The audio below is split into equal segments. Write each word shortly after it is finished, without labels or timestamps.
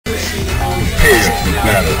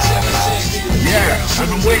Yeah, I've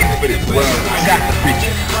been waiting for this. Well, I got the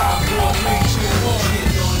picture.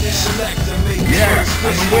 Yeah,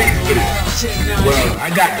 I've been waiting for this. Well, I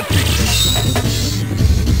got the picture.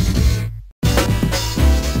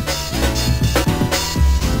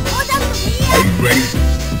 Are you ready?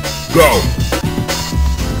 Go!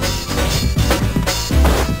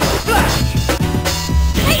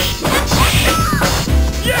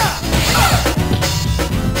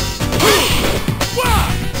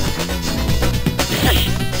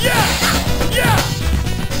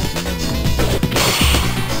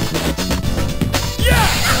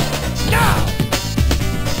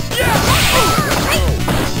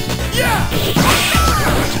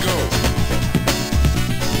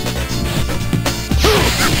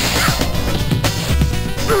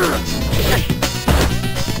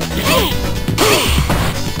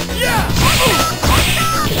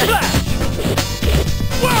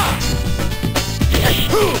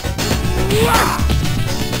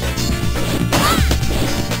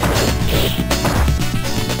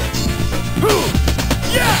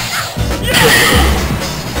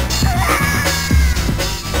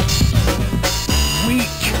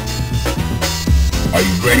 Are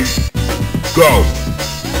you ready? Go!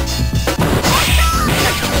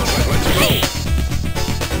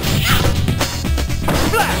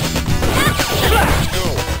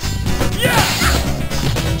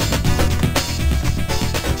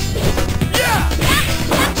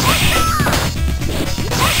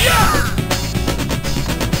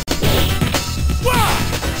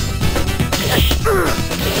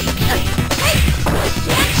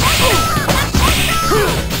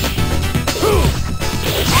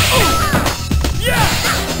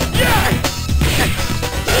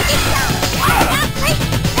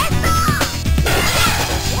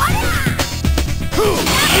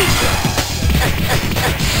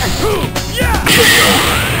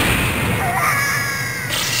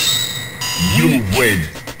 You win.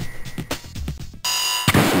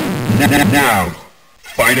 Now,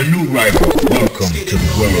 find a new rival. Welcome to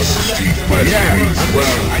the world of the Street Fighter. Yeah,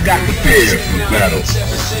 well, I got the pair for battle.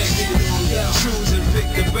 Choose and pick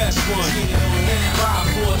the best one.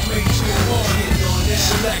 5, 4, 3, 2, 1.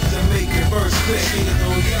 Select and make your first pick.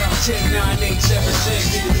 10, 9, 8, 7,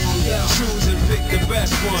 6. Choose and pick the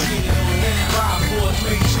best one. 5, 4,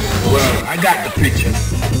 3, 2, 1. Well, I got the picture.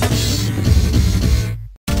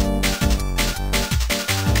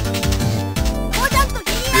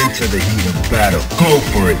 Into the heat of battle. Go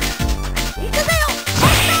for it.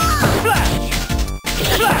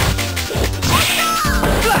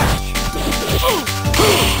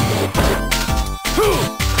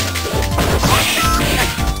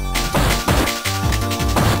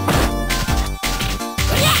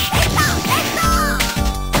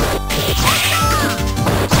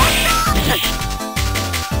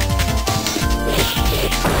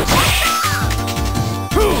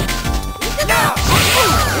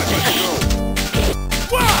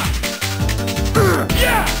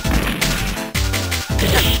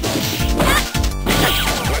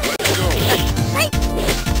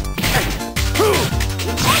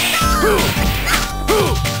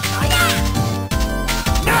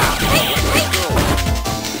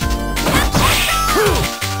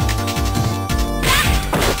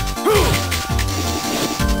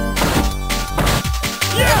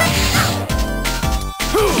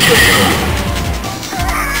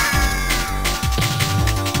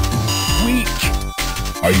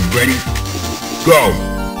 Are you ready? Go!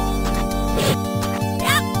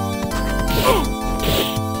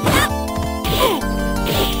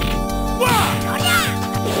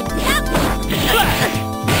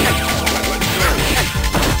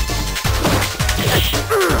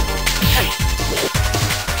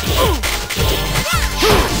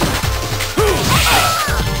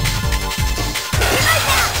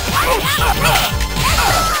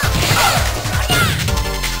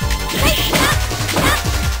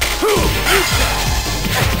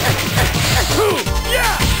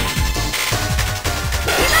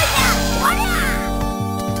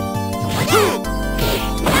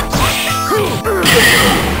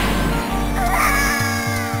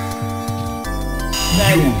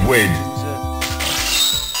 You win.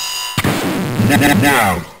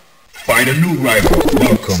 Now, find a new rival.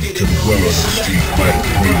 Welcome to the world of the Street Fighter.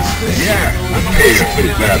 Yeah, I'm prepared for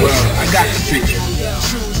the battle. Well, I got the picture.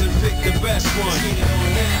 Choose and pick the best one.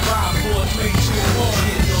 5, 4, 3, 2,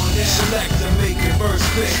 1. Select and make your first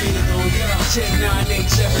pick. 10, 9, 8,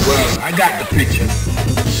 7. Well, I got the picture.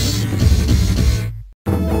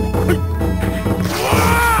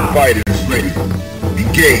 Fighters ready.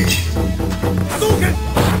 Engage.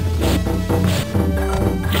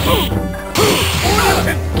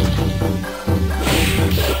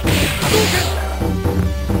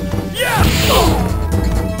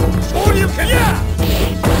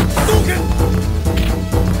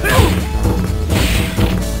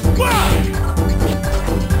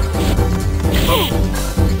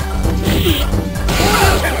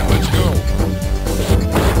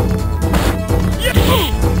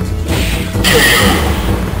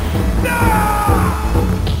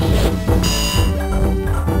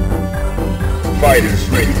 Fighters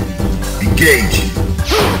ready. Engage.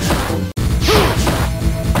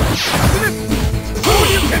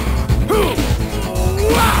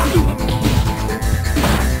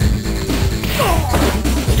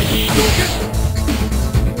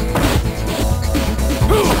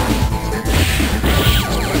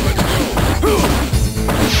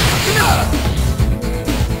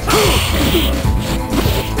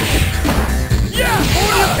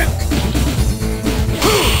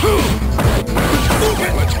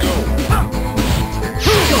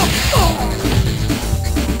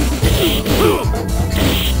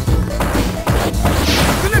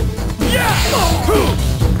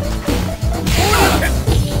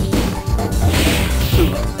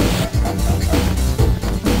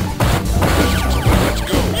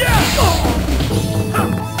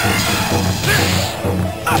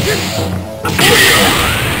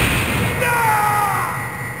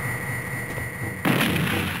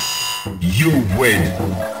 You win.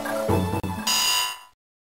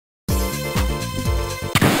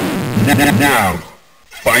 Now,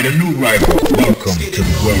 find a new rival. Welcome to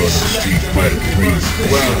the world of Street Fighter 3.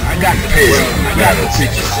 Well, I got pairs. I got a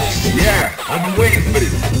picture. Yeah, I've been waiting for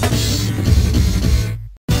this.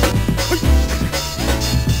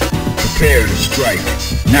 Prepare to strike.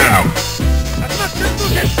 Now.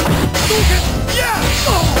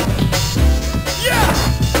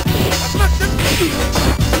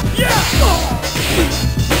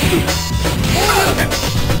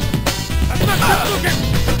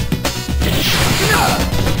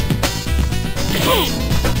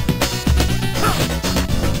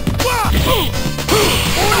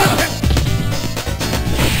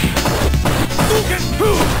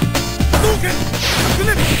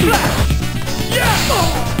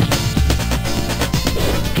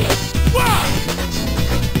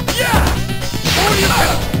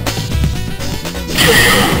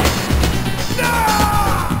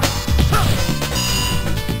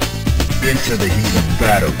 Into the heat of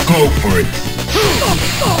battle. Go for it.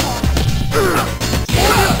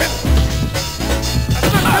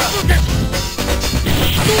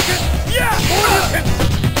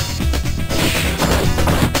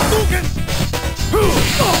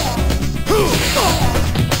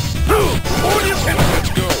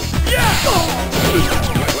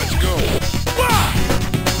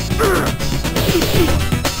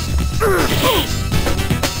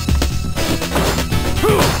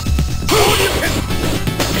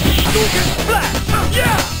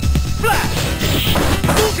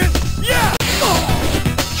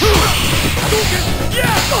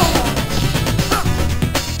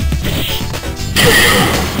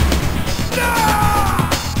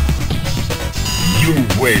 You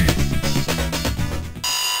win.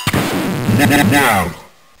 Now,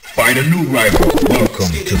 find a new rival.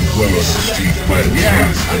 Welcome to the world of Street Fighter.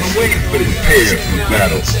 Yeah, I've been waiting for this pair for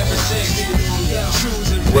battle.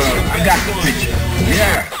 Well, I got the picture.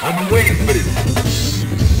 Yeah, I've been waiting for this.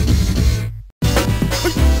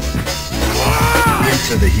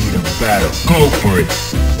 Into the heat of battle. Go for it.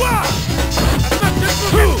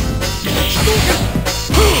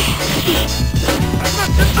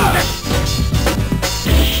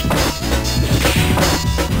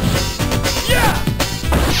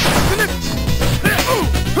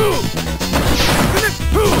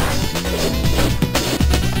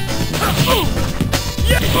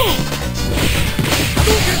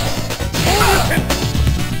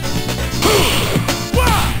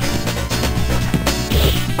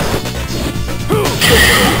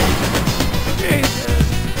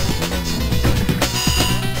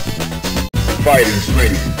 Fighters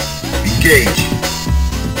ready. Engage.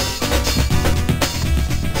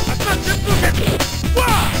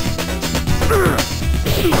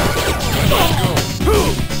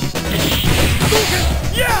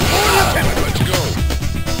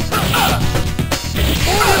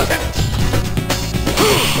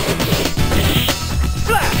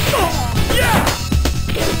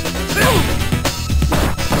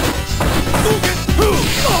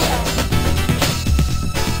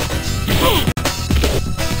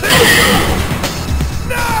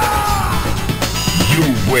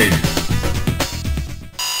 Win.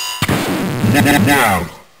 Now,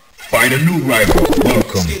 find a new rival.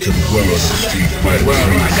 Welcome to the world of Street Fighter. Well,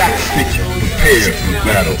 I got the picture. Prepare for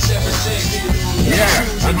battle. Yeah,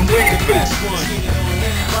 I've been waiting for this.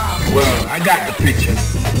 Well, I got the picture.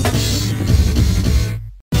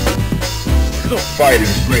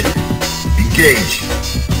 Fighters ready. Engage.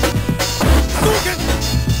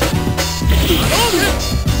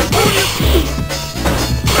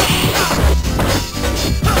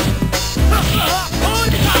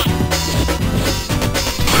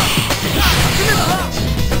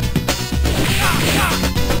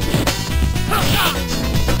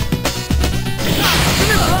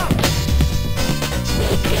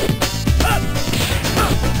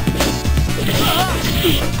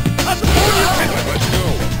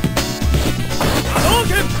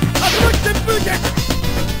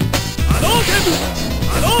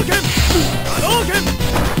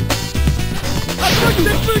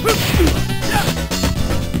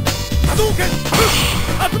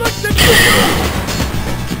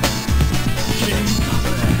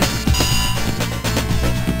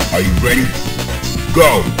 Ready?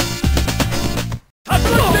 Go!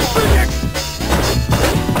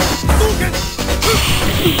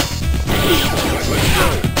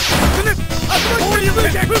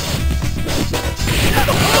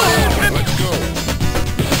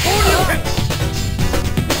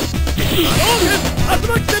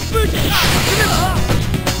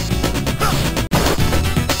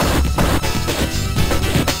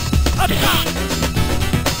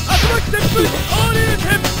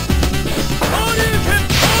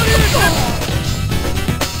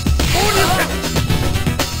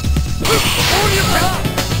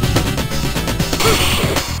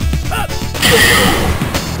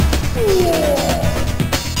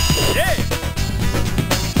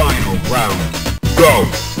 Final round. Go!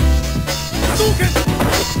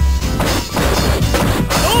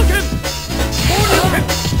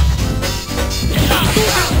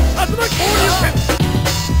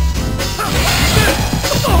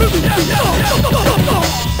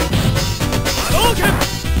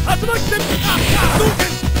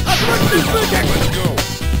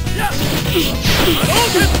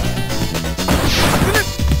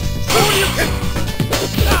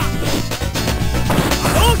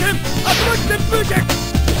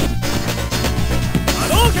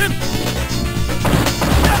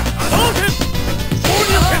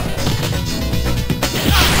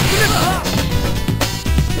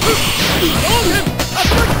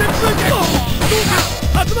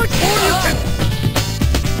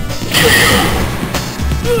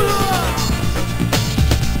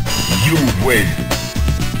 You win.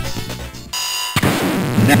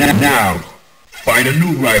 Now, find a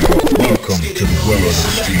new rival. Welcome to the world of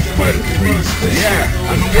Street Fighter 3. Yeah,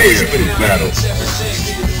 I'm prepared for the battle.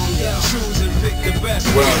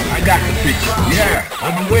 Well, I got the picture. Yeah,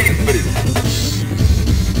 I've been waiting for this.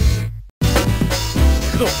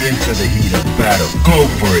 Into the heat of battle. Go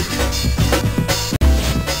for it.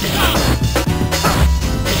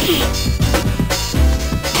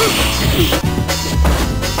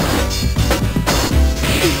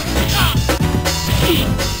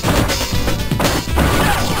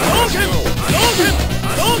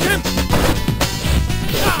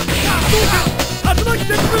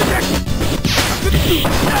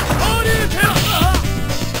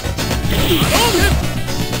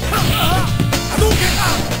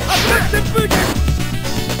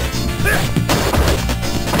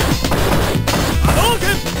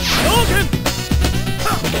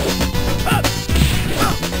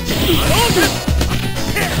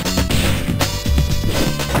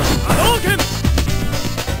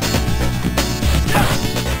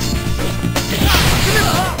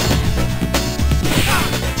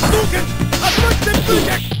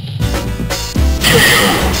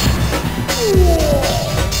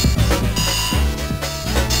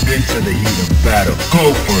 Into the heat of battle.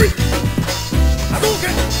 Go for it.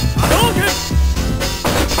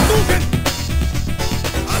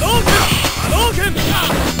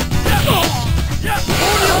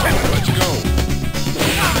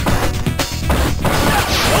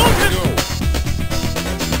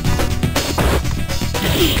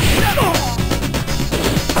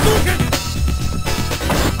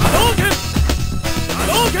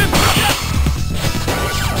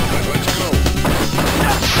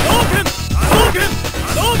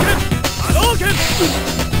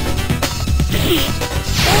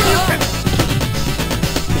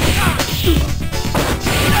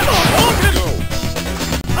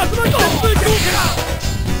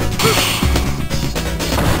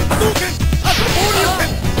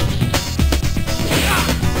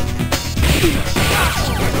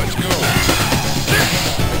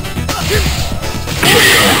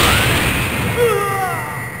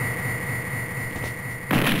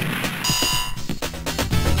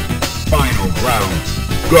 Final round.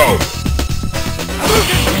 Go!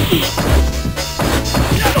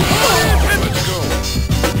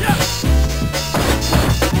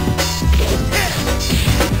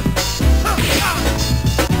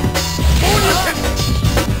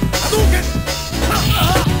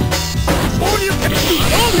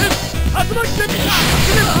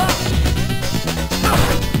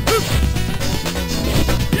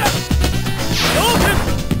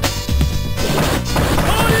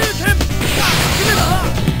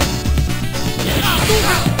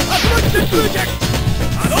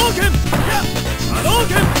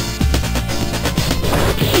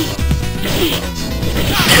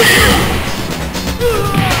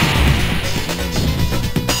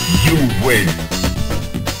 You win.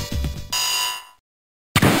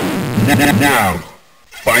 Now,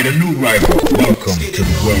 find a new rival. Welcome to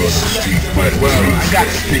the world of Street Fighter. Well, I got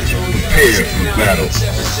the picture. Prepare for battle.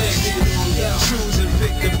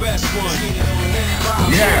 pick the best one.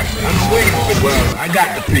 Yeah, I'm waiting for it. Well, I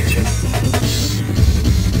got the picture.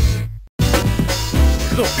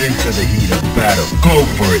 Into the heat of battle. Go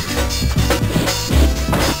for it.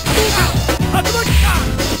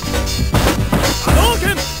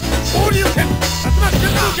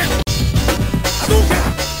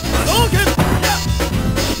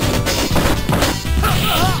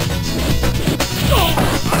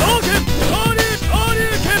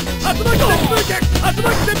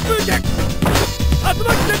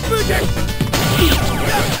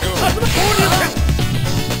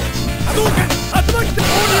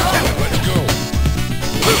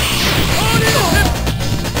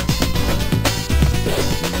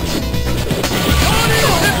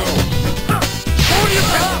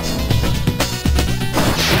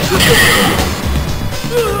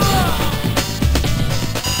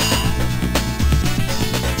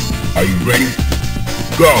 Are you ready?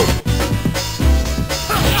 Go!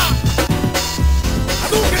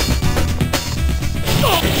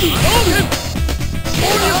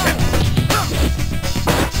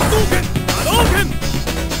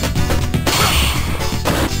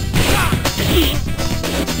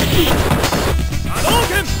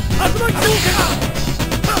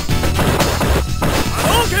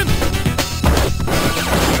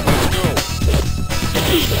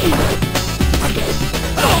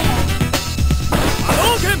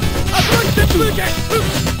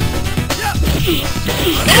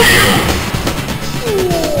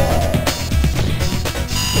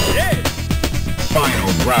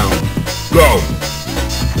 Final round. Go!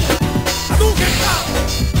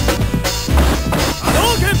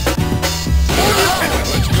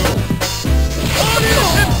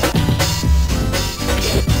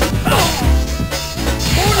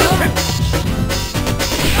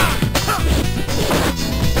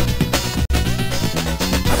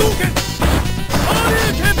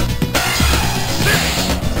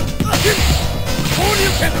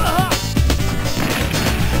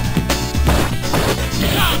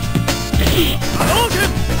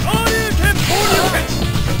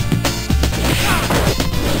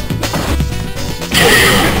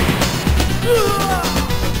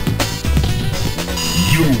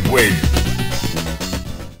 You win.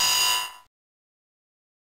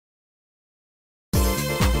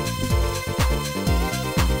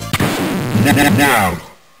 Now,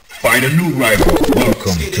 find a new rival.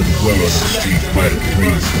 Welcome to the world of the Street Fighter 3.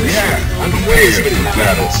 Yeah, I'm aware of the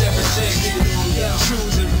battle.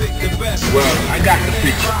 Well, I got the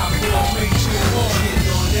picture.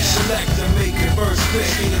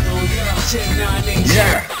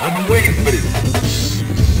 Yeah, I've been waiting for this.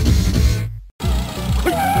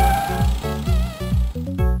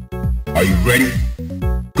 Are you ready?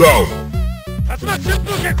 Go!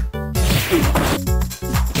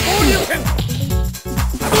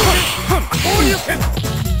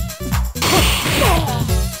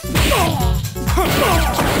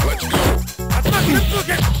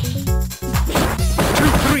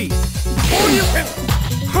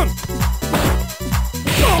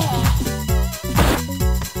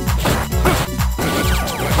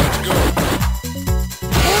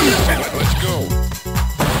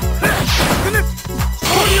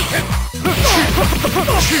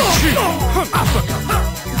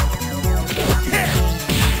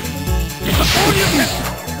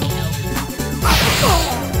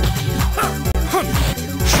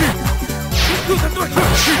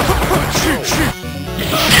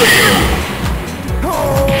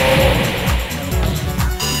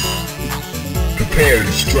 Prepare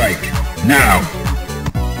to strike, now!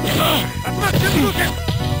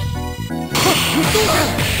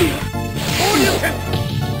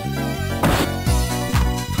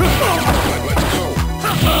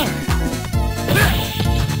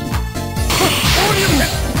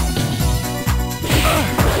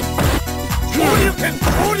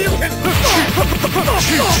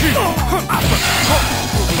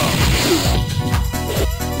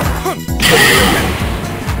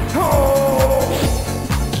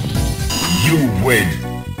 You win.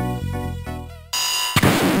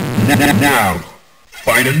 Now,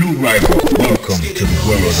 find a new rival. Welcome to the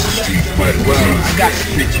world of the Street Fighter. Well, I got the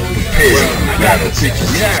picture. Prepare for battle. Picture.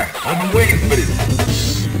 Yeah, I've been waiting for this.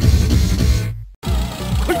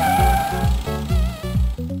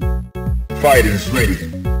 Fighters ready.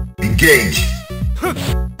 Engage.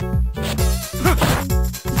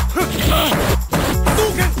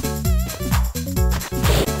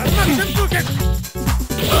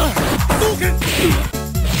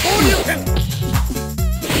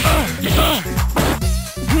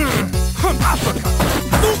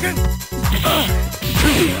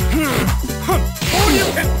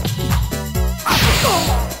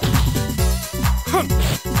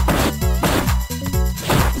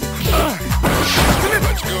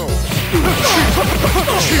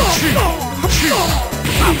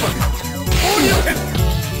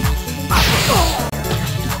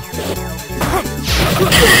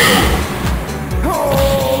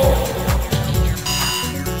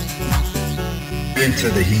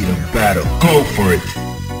 Go for it.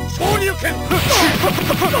 Let's go.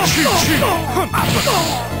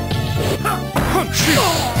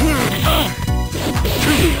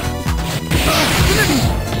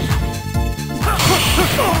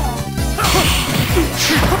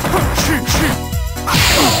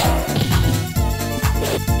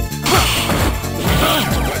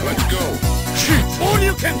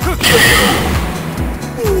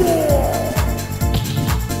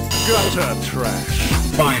 Gutter trash.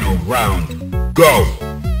 Final round. Go.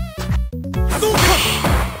 Hadouken!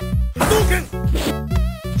 Hadouken!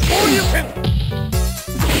 Hadouken!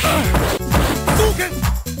 Hadouken!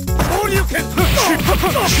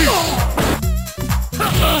 Let's go.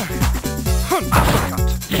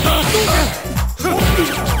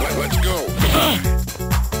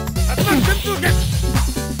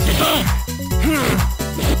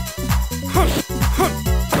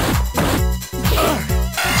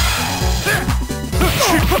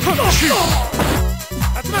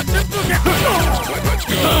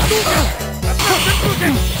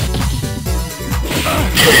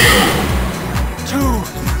 Too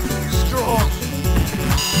strong.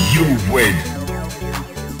 You win.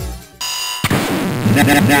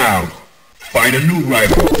 Now, find a new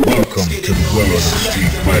rival. Welcome to the world of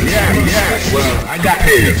Street Fighter. Yeah. Well, I got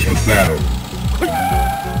prepared for battle.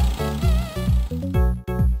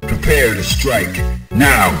 Prepare to strike.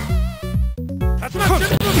 Now.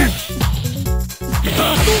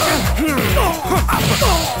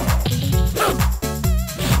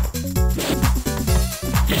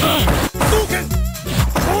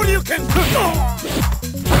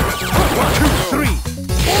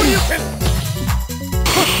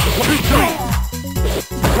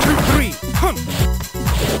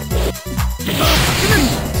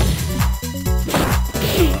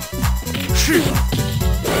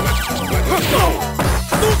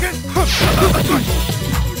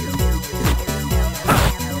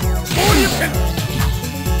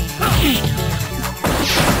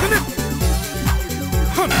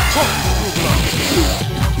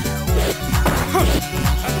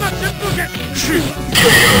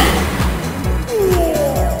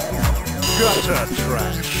 Gutter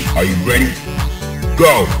trash. Are you ready?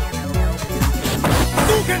 Go!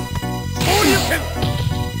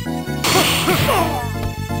 Let's go.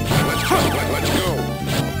 Let's go.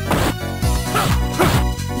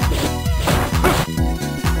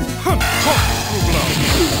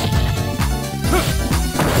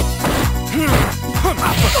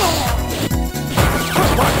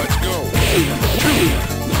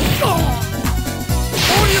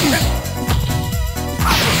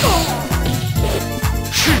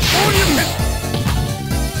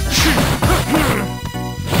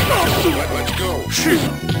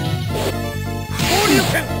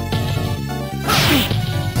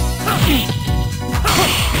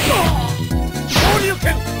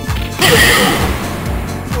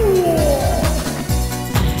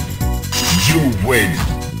 You win.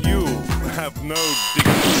 You have no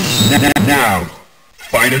dignity. Now,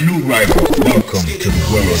 find a new rival. Welcome to the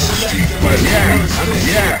world of Street Fighter.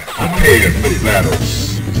 Yeah. Prepare for battle.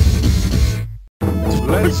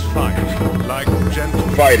 Let's fight like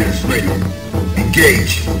gentlemen. Fighters ready.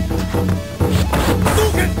 Engage.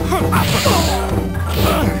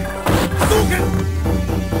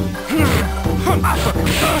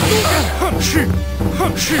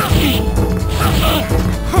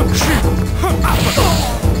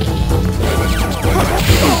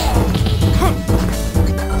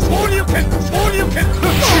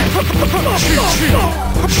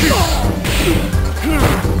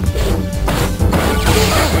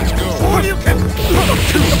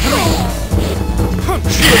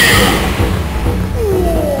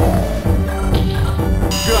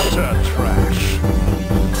 Gutter trash.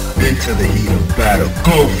 Into the heat of battle.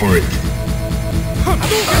 Go for it.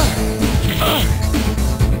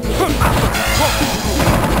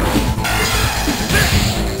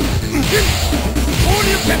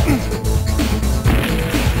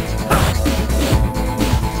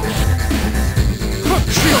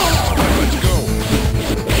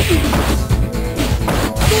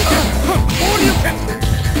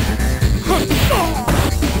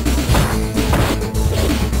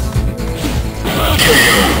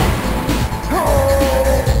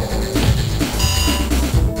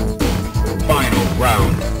 Final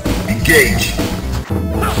round. Engage.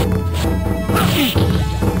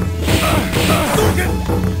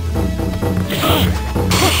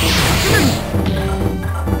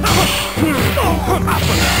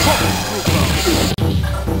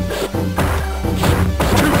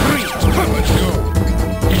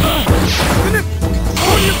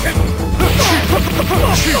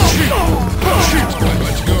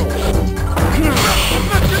 Let's go.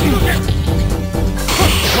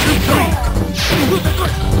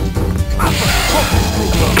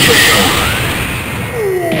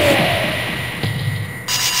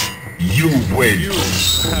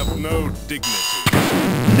 no dignity.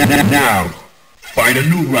 Now, find a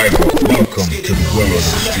new rival. Welcome to the world of the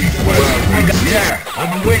street fighter. Yeah,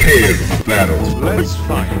 I'm prepared for battle. Let's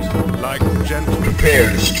fight like gentlemen.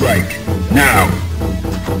 Prepare to strike. Now.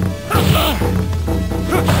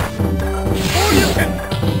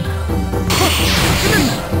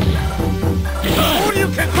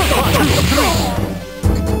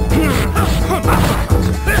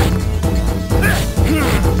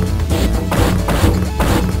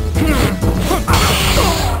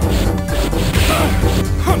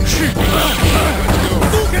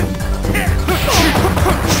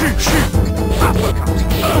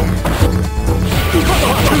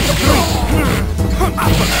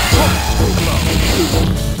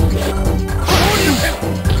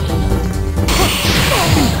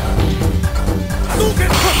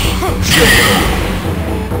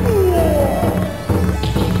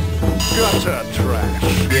 Gutter trash.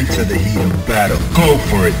 Into the heat of battle. Go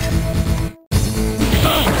for it.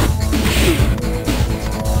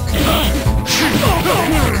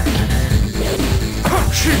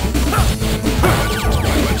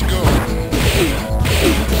 Let's go.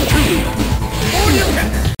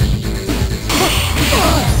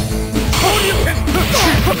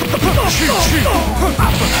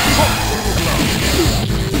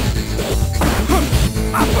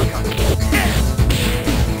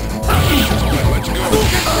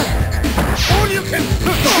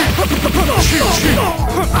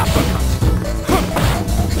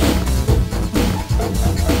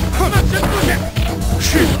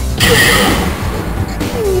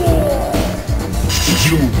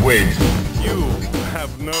 You win. You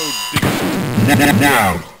have no dignity.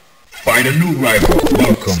 Now, find a new rival.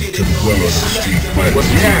 Welcome to the world of the street fighter.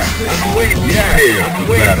 Yeah, I'm waiting. Prepare for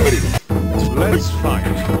battle. Let's fight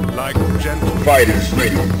like gentlemen. Fighters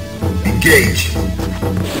ready. Engage.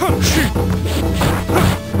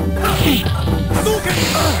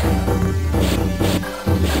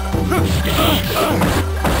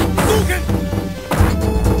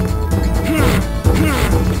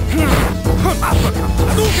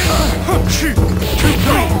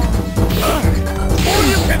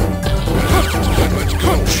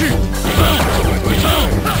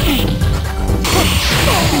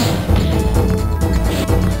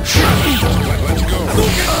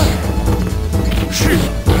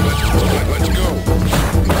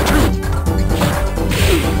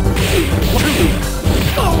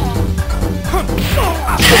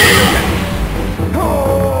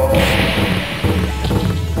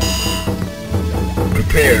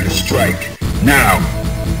 Prepare to strike. Now.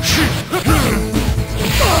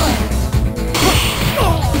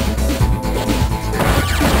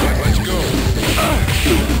 Let's go.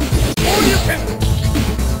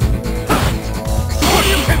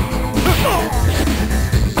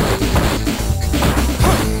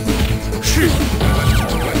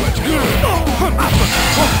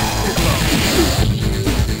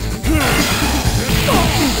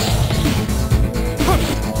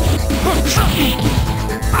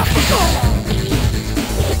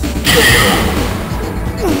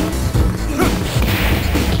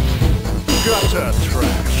 Gutter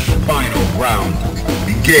trash. Final round.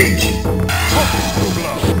 Engage.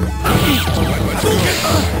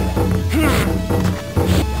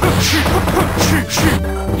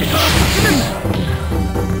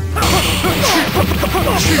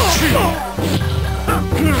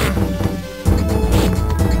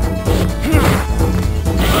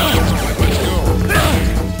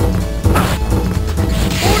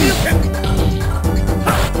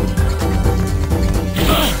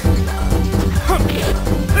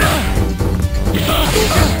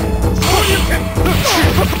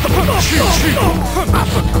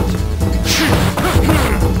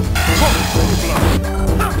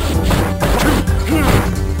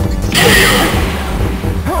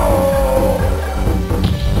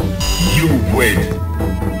 You win.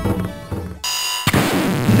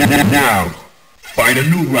 Now, find a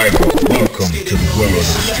new rival. Welcome to the world of the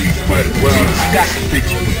street fighter. Well, I got the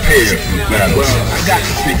picture. Prepare for battle. Well, I got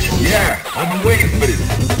the picture. Yeah, I've been waiting for this.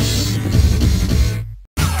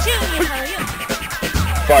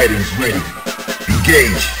 Fighters ready.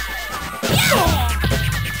 Engage.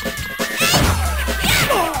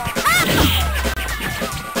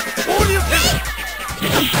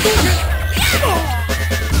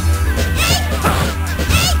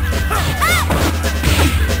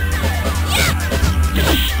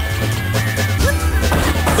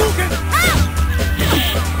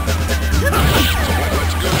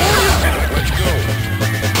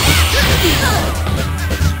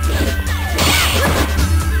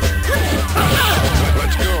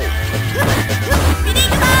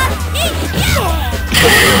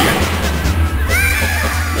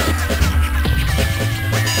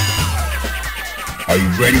 Are you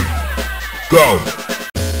ready? Go!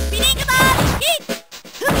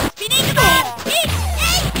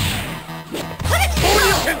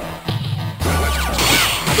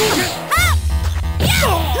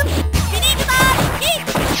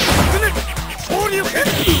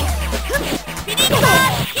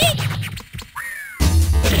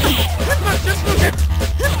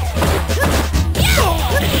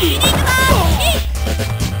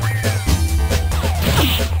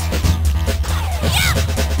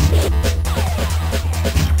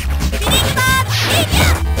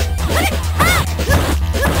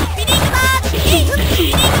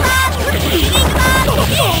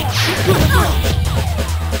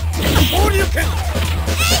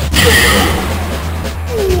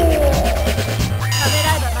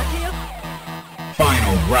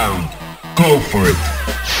 Final round. Go for it.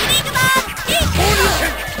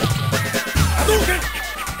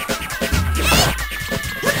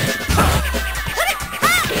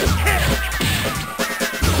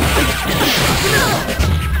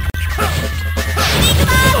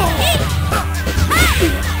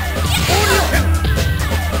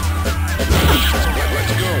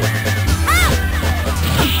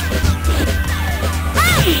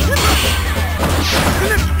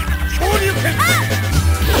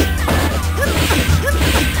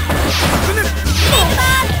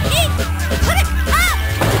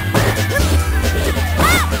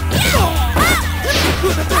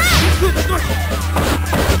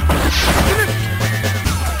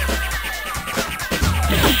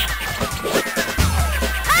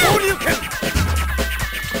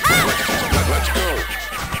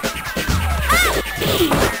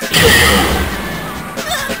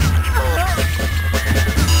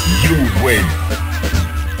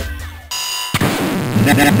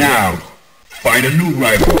 Now, find a new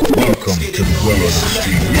rival. Welcome to the world of the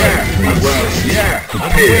street.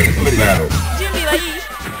 Prepare for battle.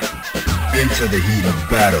 Enter the heat of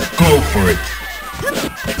battle. Go for it.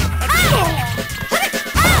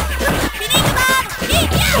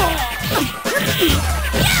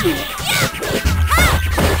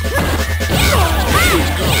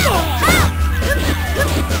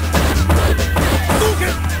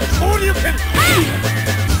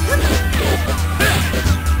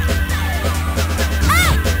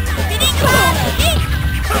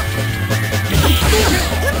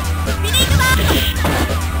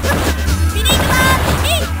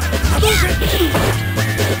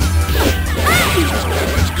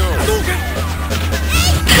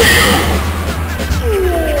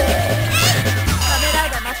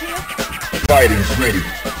 Fighters ready.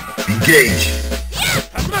 Engage.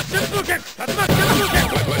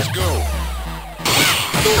 Let's go.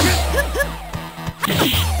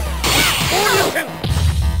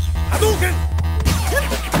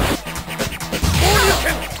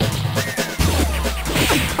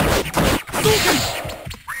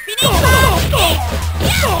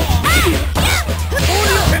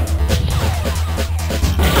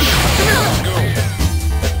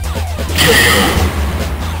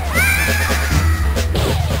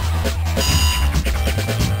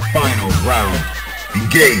 Final round.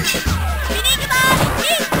 Engage.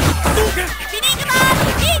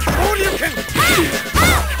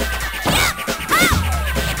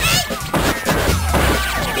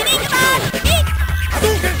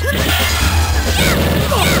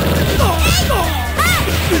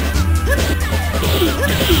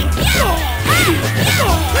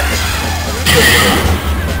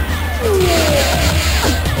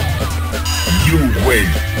 You win.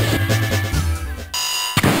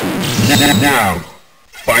 Now,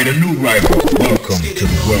 find a new rival. Welcome to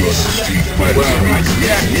the world of the street fighter.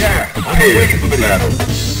 Prepare for battle.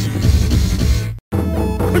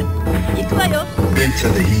 Enter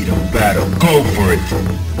the heat of battle. Go for it.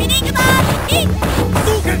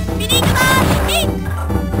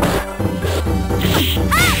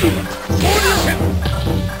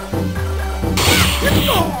 Let's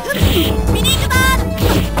go.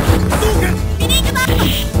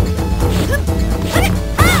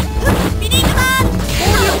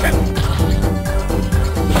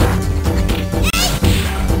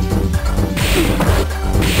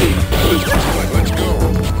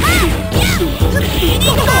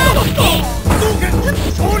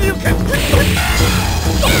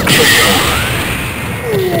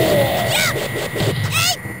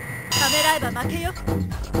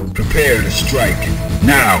 Prepare to strike.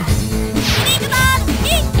 Now. Let's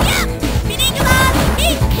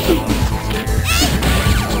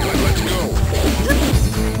go.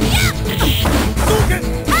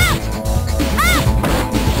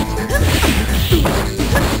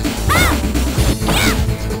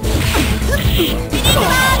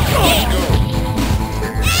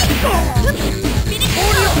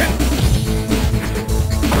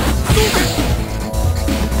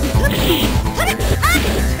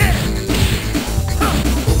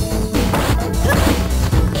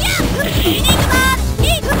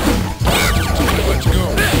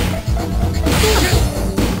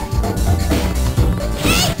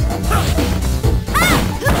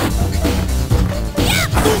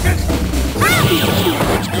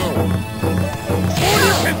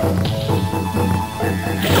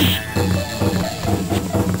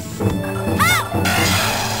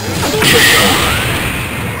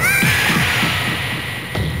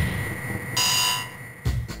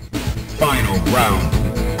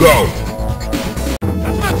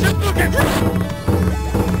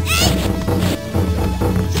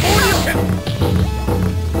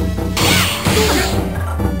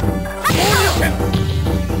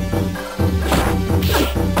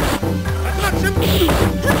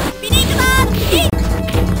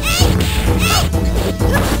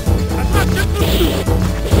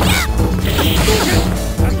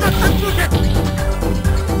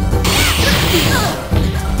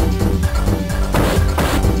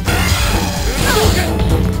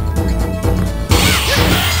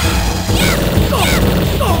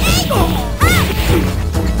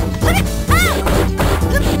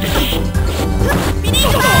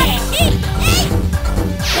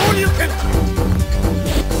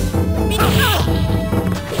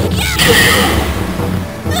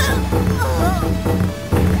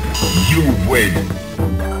 win.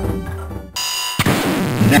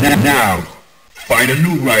 Now, find a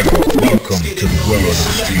new rival. Welcome to the world of the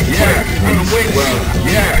street. Yeah, I'm waiting. Well,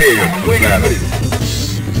 yeah, prepare for battle.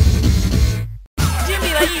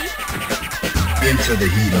 Into the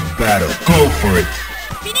heat of battle. Go for it.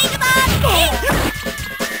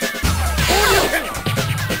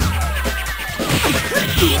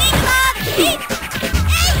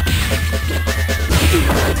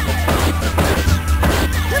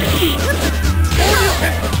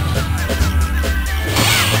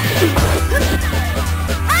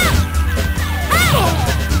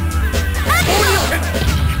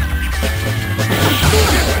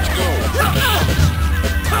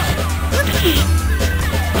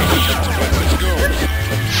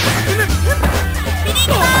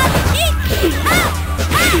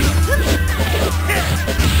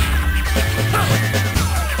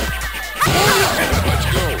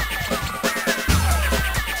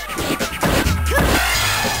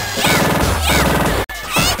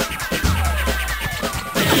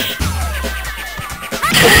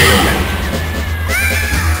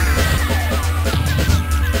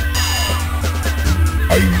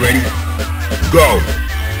 Are you ready? Go!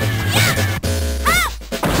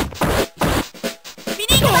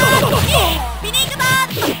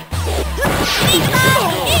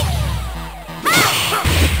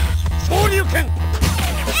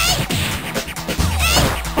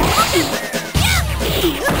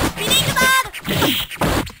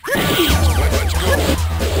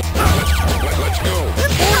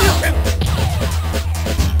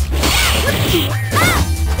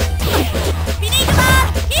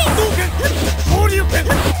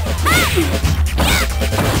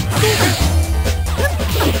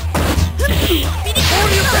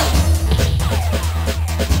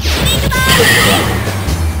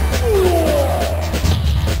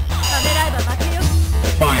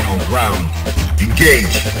 Final round.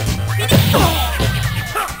 Engage. Let's go.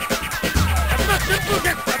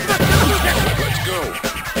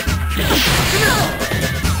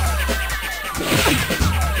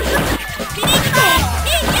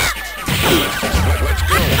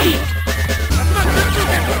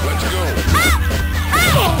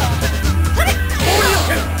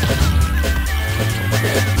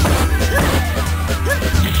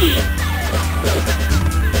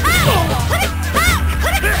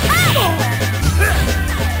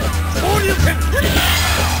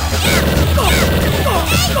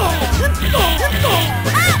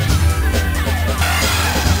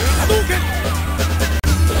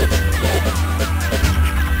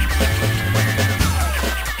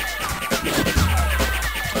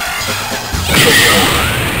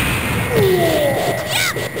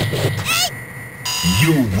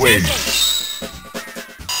 You win.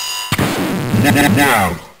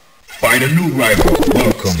 Now, find a new rival.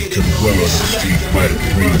 Welcome to the world of the Street Fighter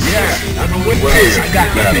 3. Yeah, I'm a winner. I got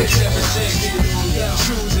battle.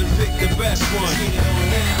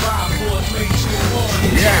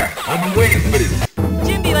 Yeah, I've been waiting for this.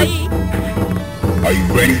 Are you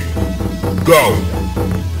ready? Go!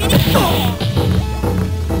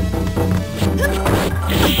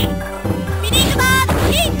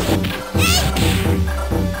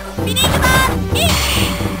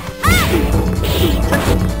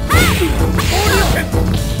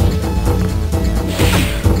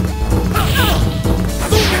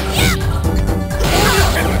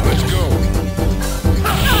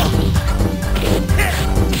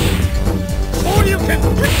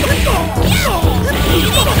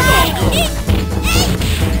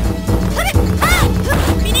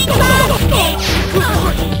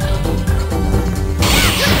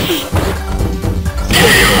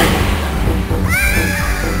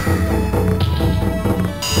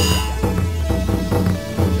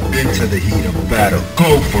 Into the heat of battle.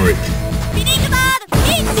 Go for it!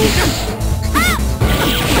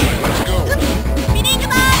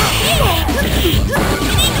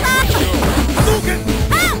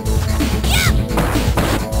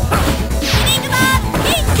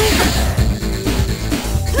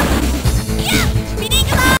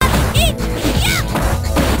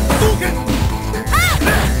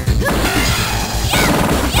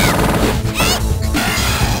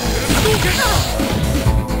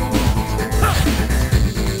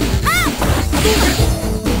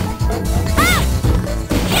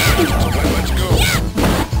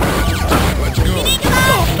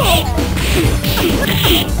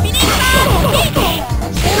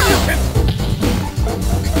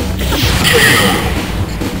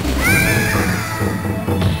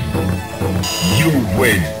 You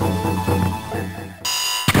win.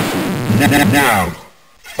 Now,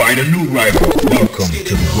 Find a new rival. Welcome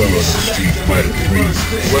to the world of Street Fighter 3.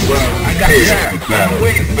 Well, I got for battle. I'm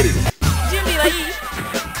waiting for this.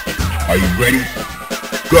 Are you ready?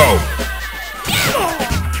 Go!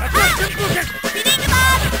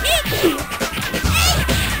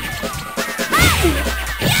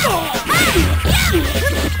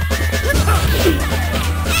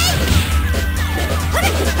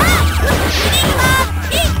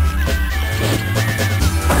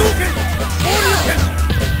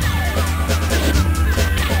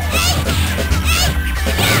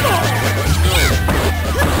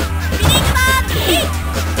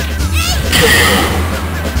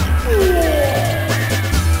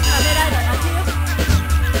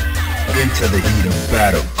 Into the heat of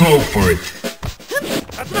battle. Go for it!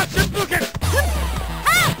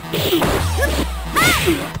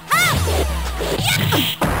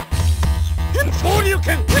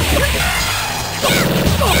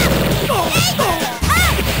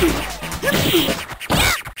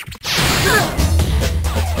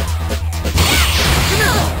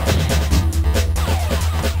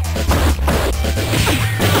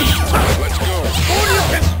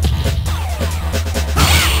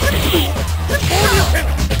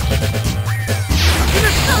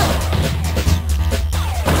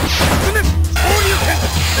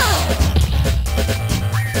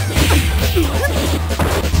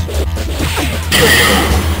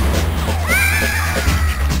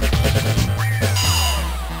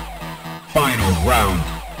 Final round.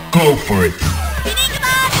 Go for it!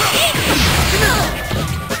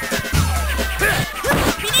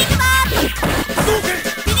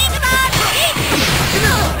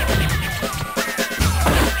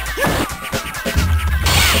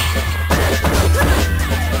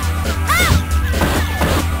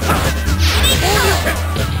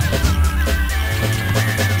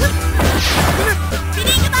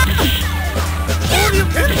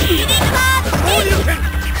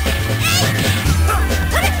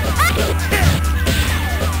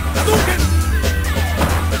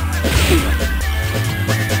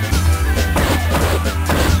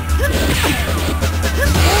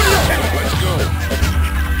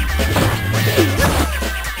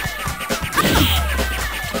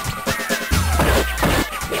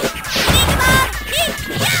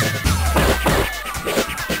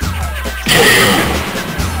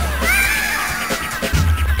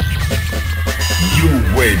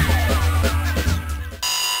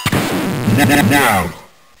 Now,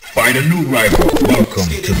 find a new rival. Welcome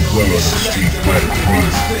to the world of Street Fighter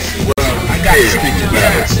 3. Well, I got you for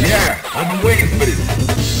battle. Yeah, I've been waiting for this.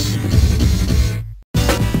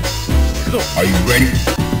 Are you ready?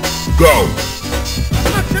 Go!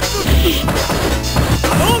 Let's go.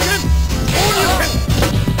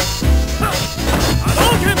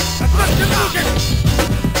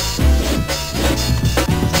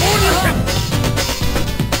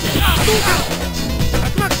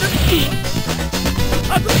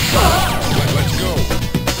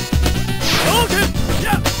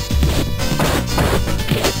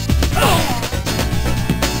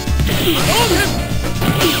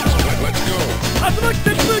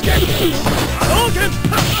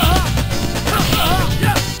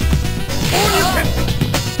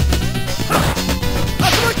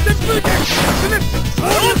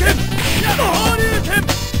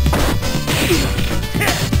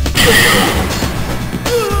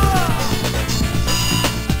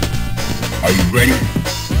 Are you ready?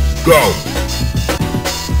 Go!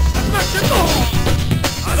 Let's go.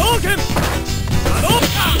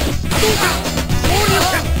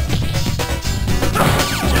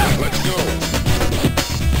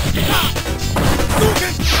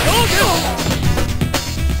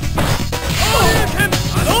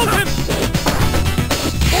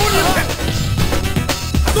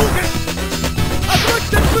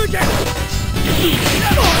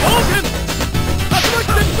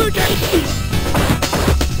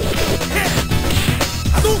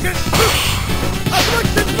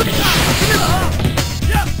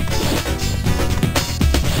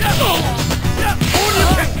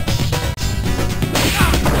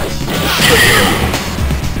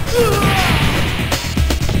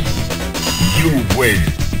 You win.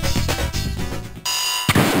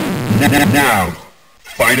 Now,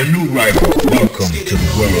 find a new rival. Welcome to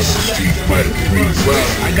the world of Street Fighter 3. Well,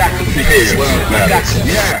 I got to prepare.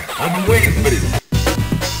 Yeah, I've been waiting for this.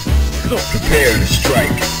 Prepare to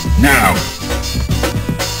strike. Now.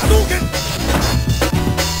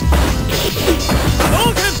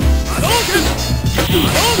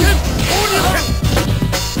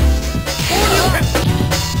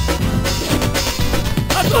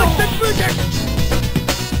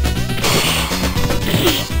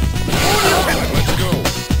 Let's go.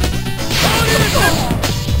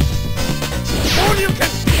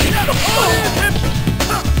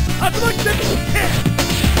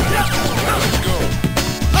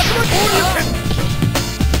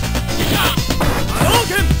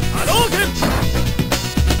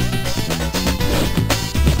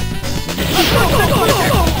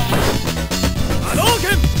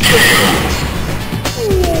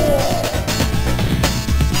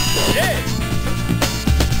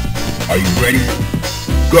 ready?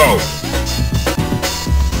 Go!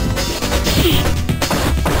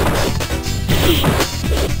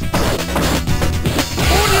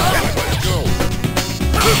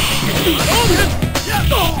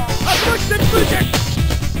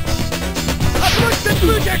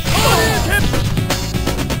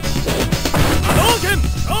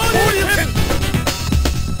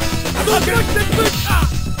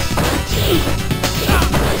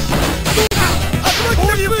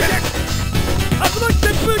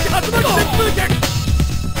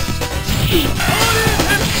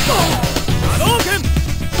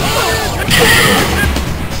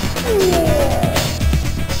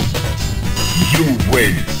 You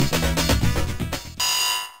win.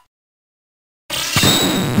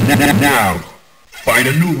 Now, find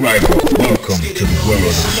a new rival. Welcome to the world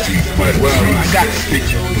of Street Fighter. Well, I got the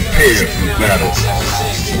picture. Prepare for battle.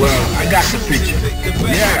 Well, I got the picture.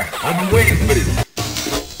 Yeah, I've been waiting for this.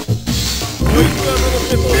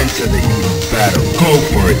 Enter the heat of battle. Go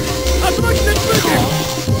for it.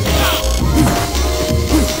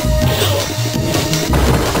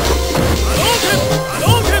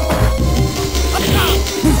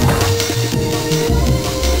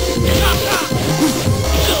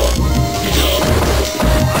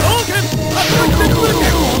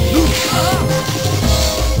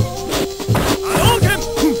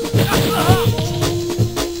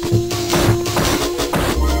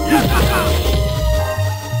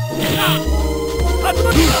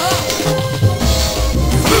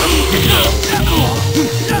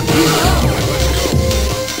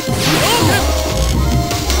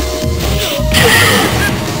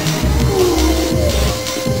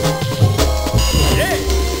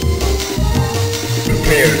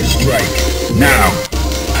 Prepare to strike. Now!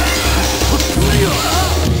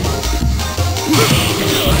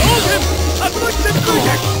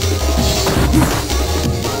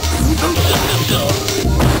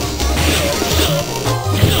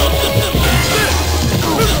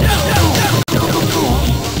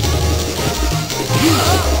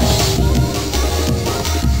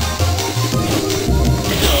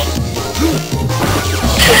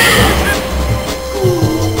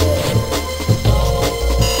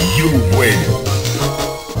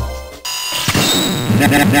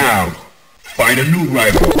 Now, find a new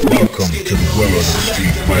rival. Welcome to the world of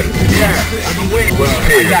Street Fighter. Yeah, I've been waiting. Well,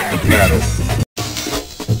 I got the battle.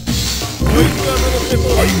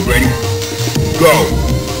 Are you ready? Go!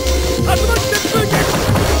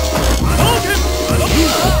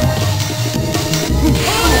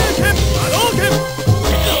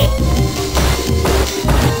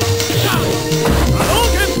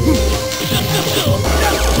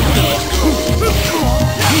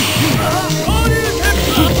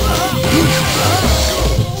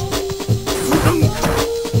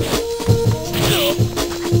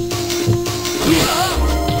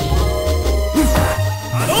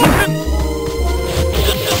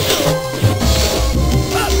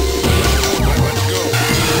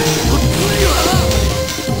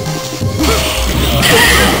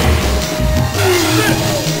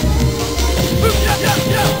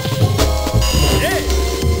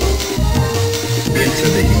 Into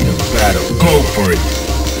the heat of battle. Go for it.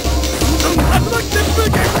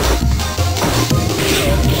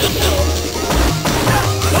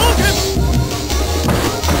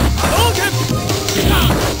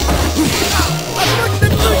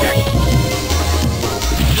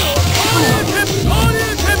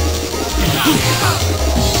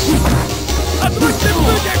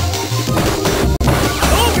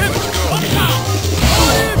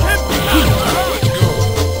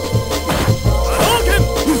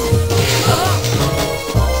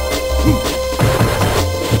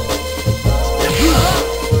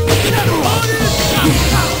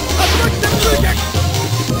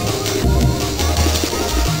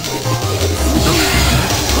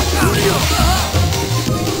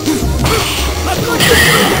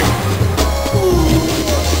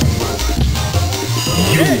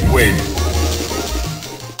 Win.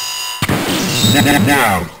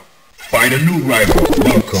 Now, find a new rival.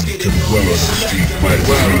 Welcome to the world of Street Fighter.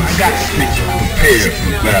 Well, I got the picture. Prepare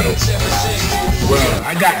for battle. Well,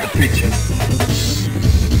 I got the picture.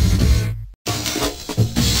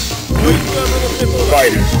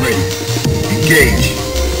 Fighters ready. Engage.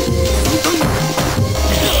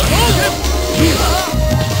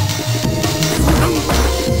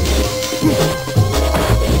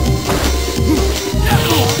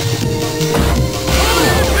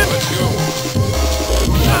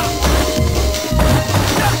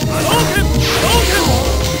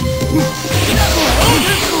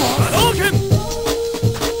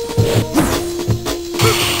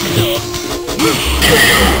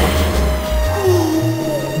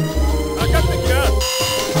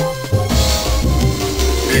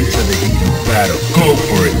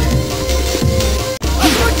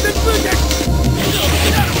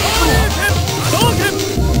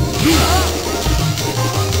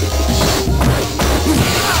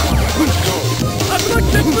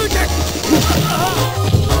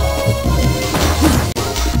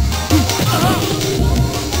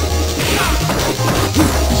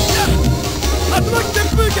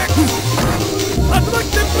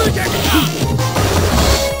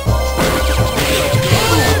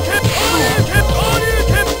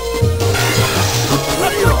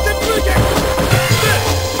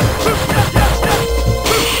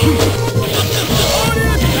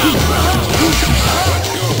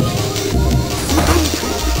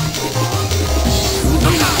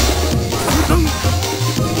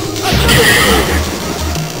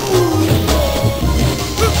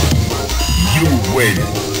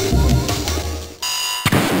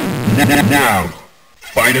 Now,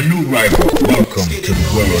 find a new rival. Welcome to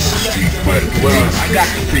the world of Street Fighter. Well, I got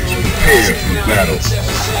the picture. Prepare for battle.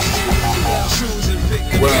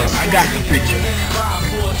 Well, I got the picture.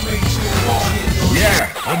 Yeah,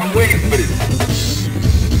 I've been waiting for this.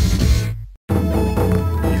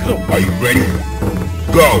 Are you ready?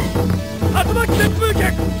 Go!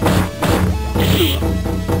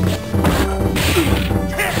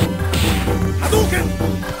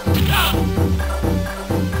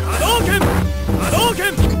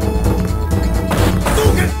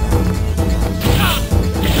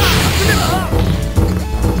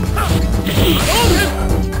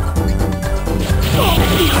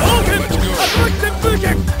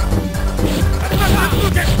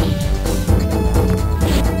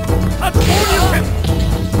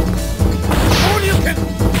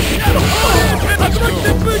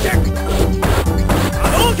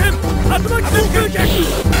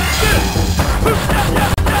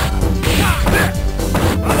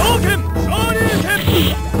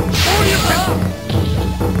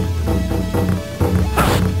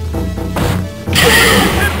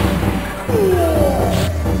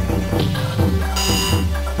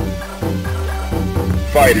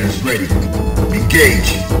 Fighters ready. Engage.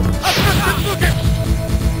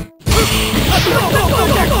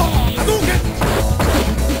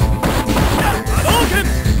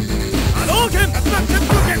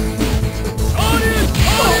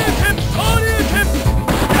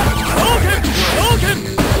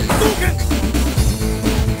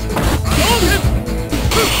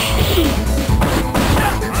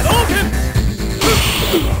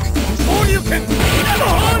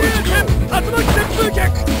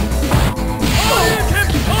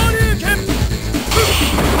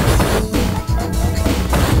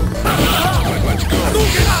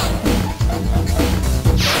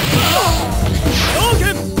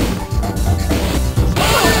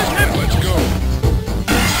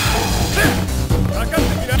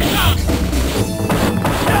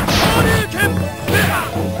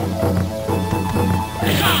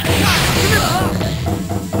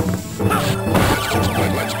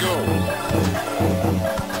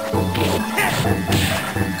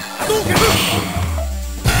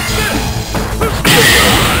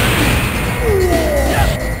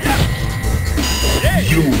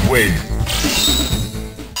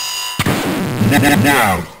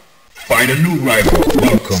 Now, find a new rival.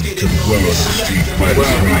 Welcome to the world of Street Fighter.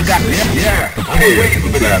 Well, I got this. Yeah, prepare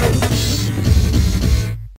for battle.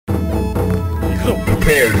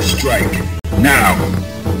 Prepare to strike. Now.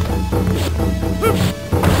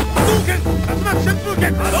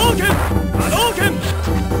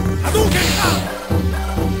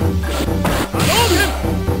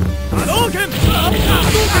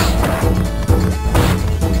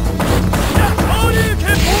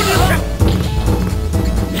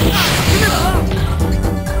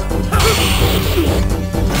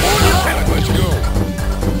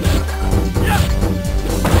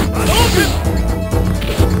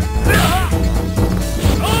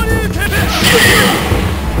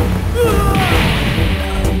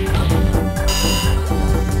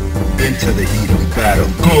 Into the heat of battle.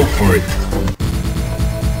 Go for it.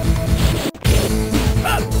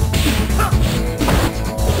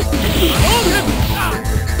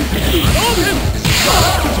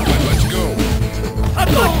 Let's go.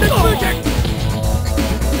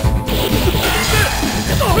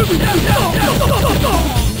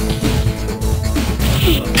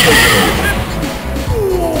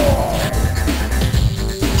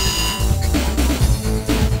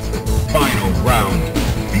 Final round.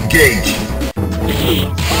 Engage.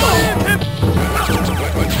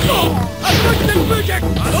 Let's go.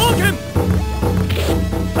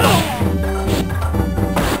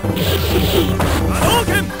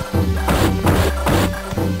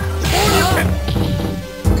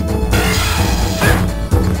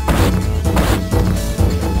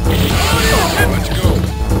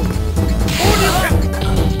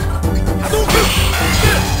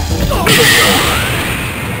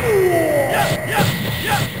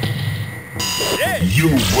 You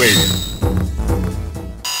win.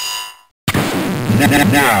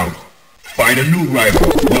 Now, find a new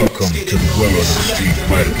rival. Welcome to the world of Street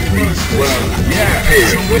Fighter 3. Well, yeah,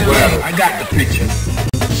 prepare for battle. I got the picture.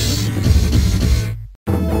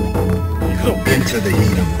 Into the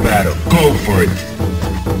heat of battle. Go for it.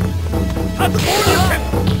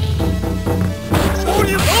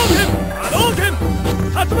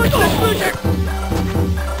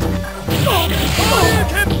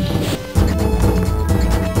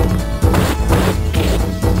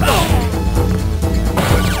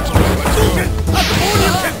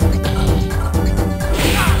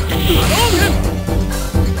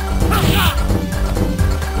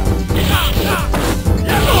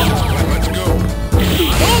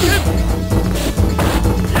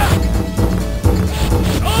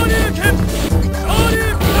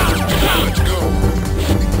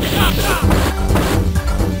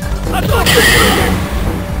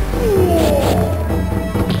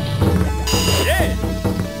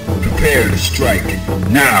 strike.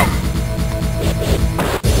 Now!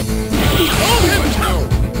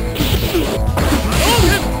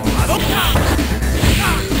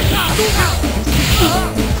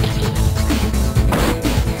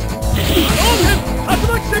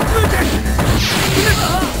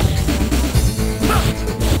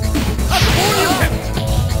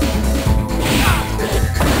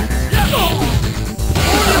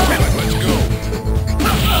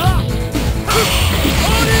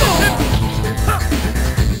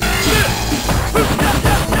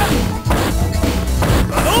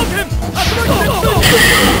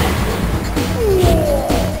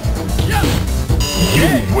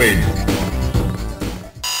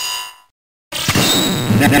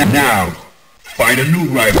 Now, find a new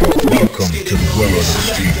rival. Welcome to the world of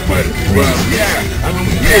Street Fighter 3. Well,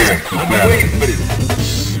 I've been waiting for this.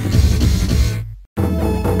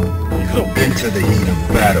 Into the heat of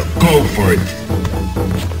battle. Go for it.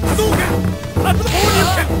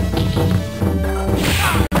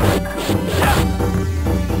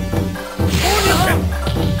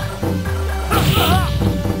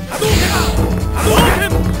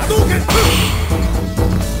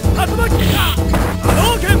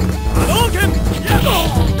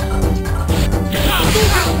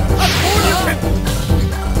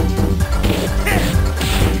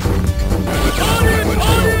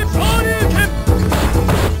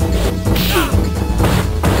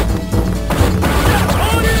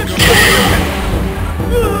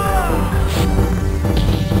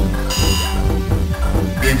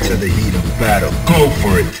 Into the heat of battle. Go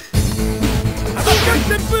for it.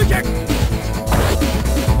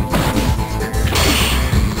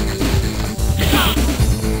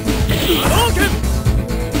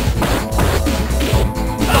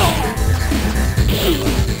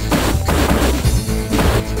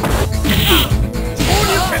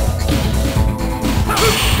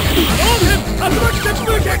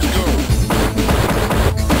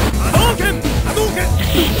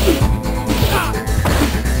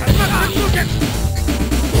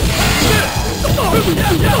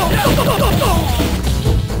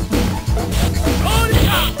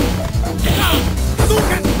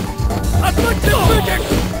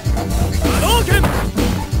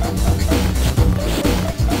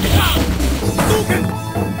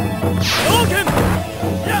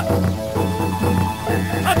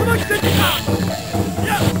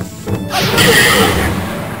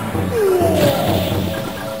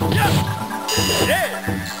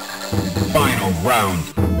 Final round.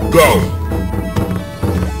 Go!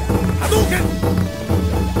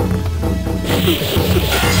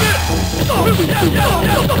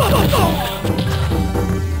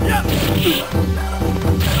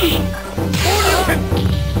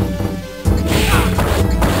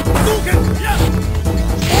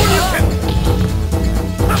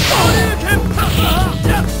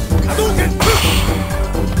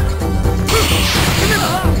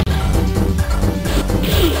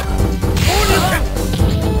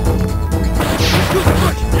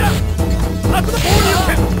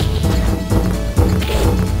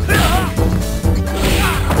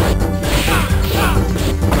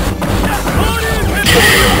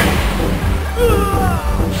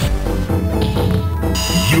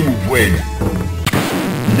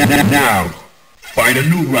 Now, find a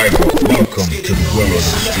new rival. Welcome to the world of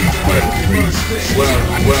Street Fighter 3. Well,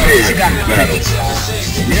 I got battle.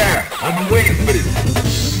 I've been waiting for this.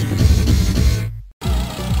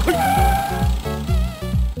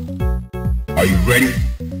 Are you ready?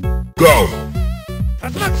 Go!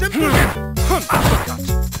 Let's go.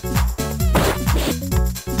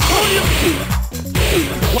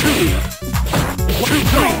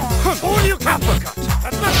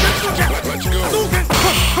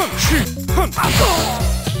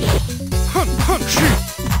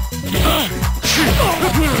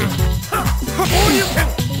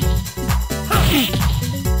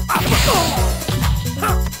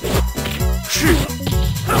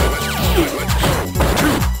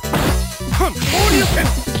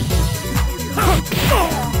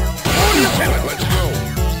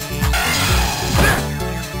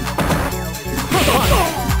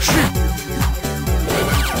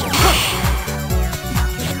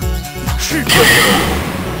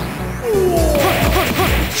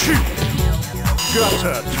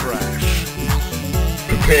 Gutter trash.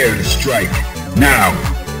 Prepare to strike. Now!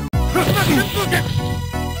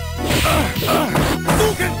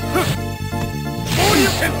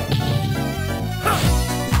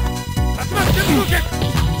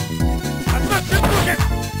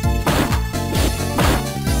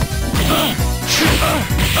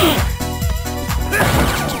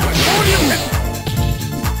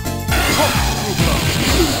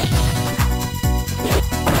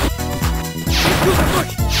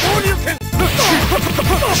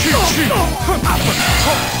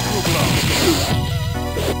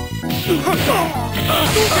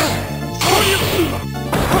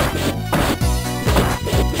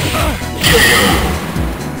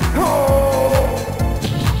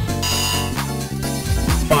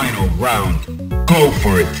 Final round. Go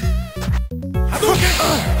for it.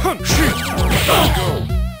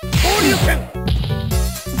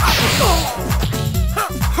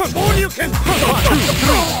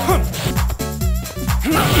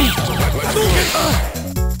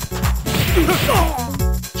 Let's go.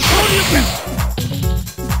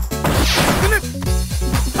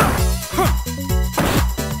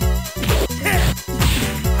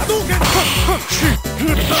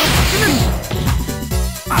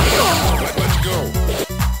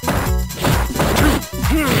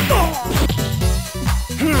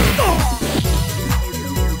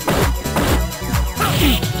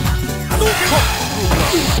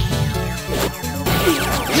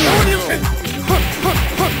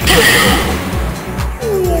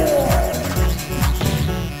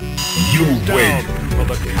 You win. For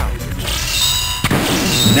the count.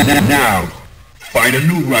 Now, find a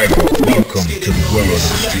new rival. Welcome to the world of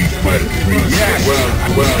Street Fighter 3. Yeah, well,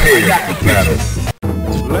 prepare for battle.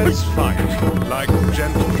 Let's fight like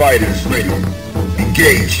gentlemen. Fighters ready.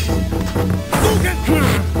 Engage.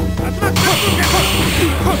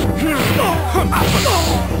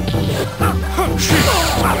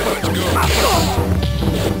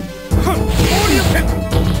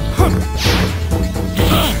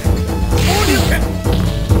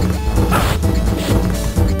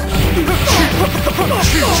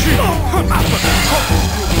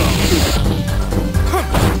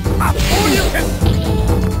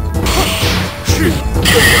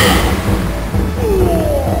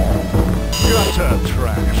 Gutter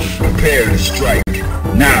trash. Prepare to strike.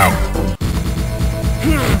 Now.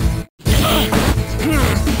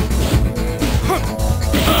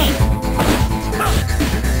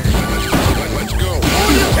 Let's go.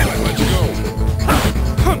 Let's go.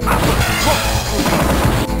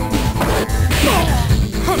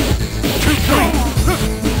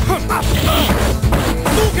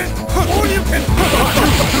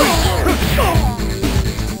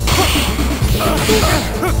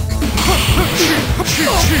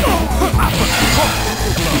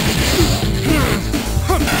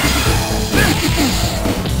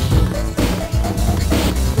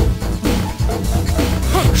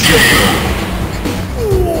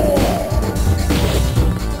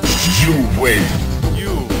 You win.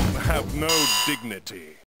 You have no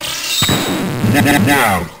dignity.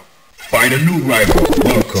 Now, find a new rival.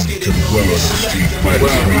 Welcome to the world of Street Fighter 3.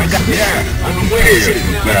 Prepare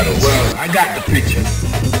for battle. Well, I got the picture.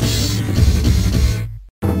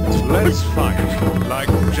 Let's fight like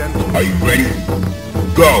gentlemen. Are you ready?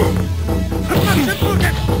 Go!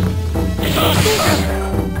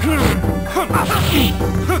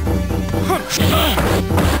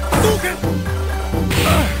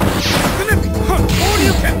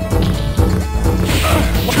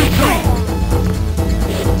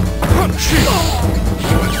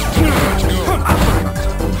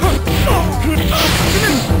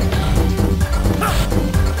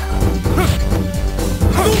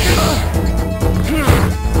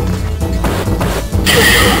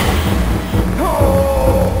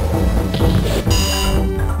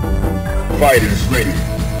 Fighters ready.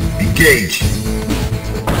 Engage.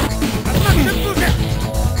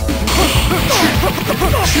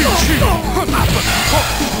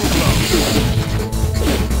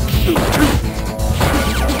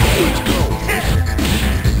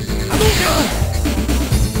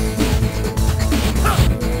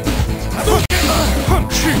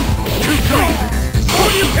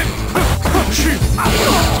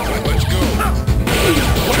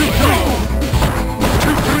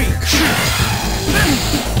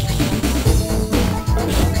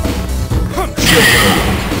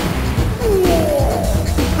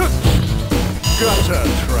 Gutter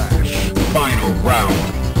trash. Final round.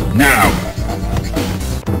 Now.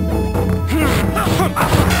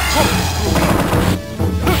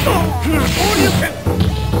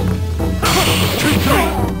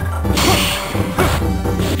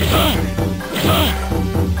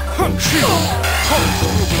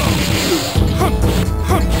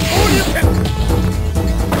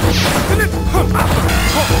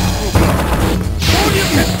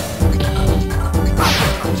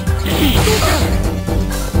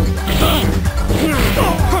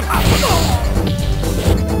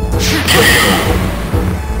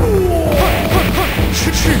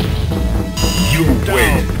 You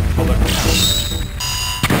win. For the count.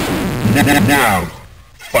 Now,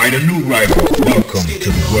 Find a new rival. Welcome to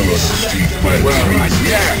the world of the street fighter.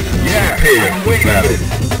 Prepare for battle.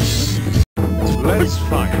 Let's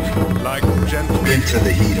fight like gentlemen. Into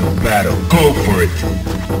the heat of battle. Go for it.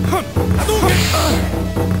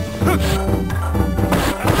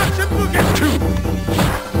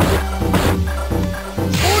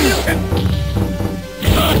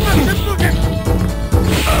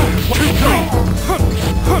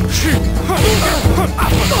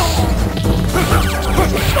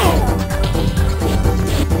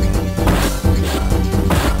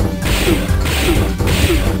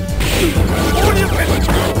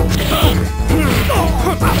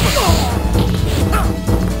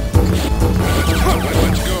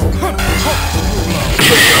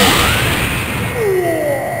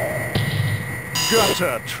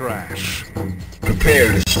 Gutter trash.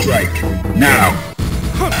 Prepare to strike. Now.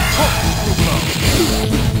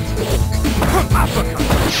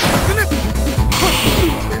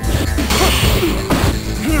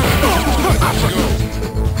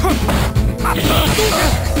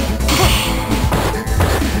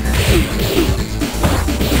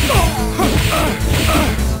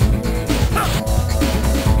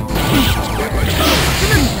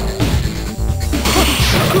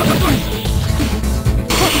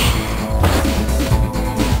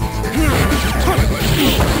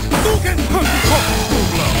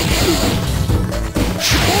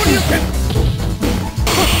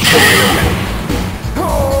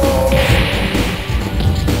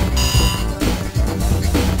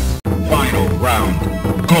 Final round.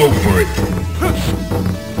 Go for it. Let's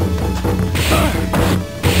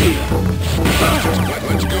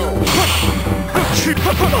go.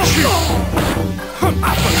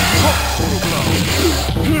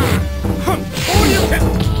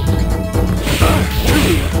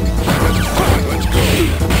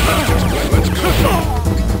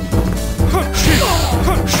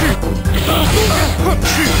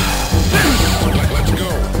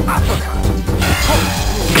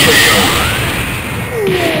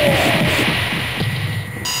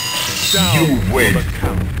 You win.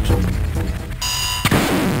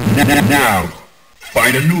 Now,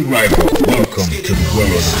 find a new rival. Welcome to the world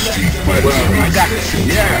of the street fighter.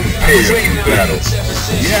 Prepare for battle.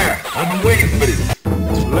 I've been waiting for this.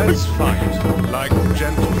 Let's fight like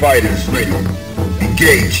gentlemen. Fighters ready.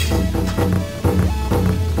 Engage.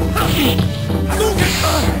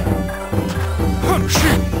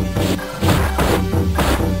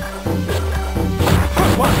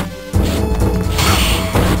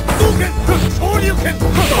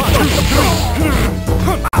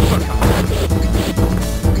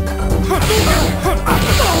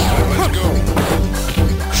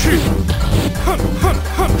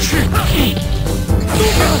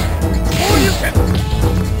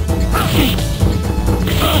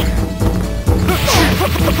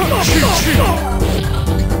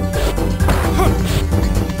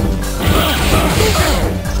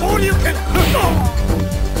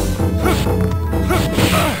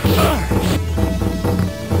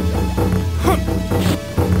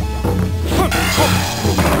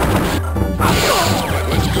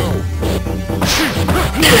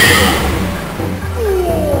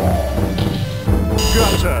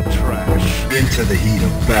 Gutter trash. Into the heat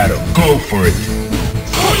of battle. Go for it.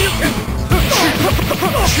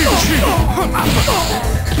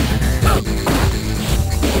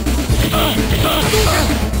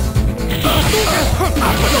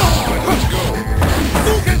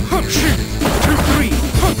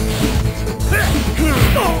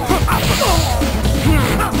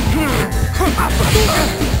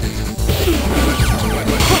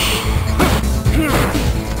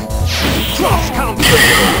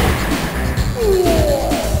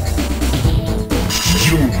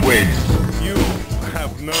 You win. You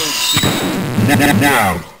have no dignity.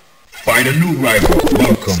 Now, find a new rival.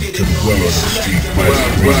 Welcome to the world of the street fighter.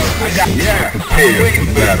 Prepare for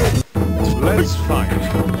battle. Let's fight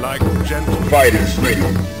like gentlemen. Fighters ready.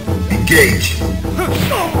 Engage.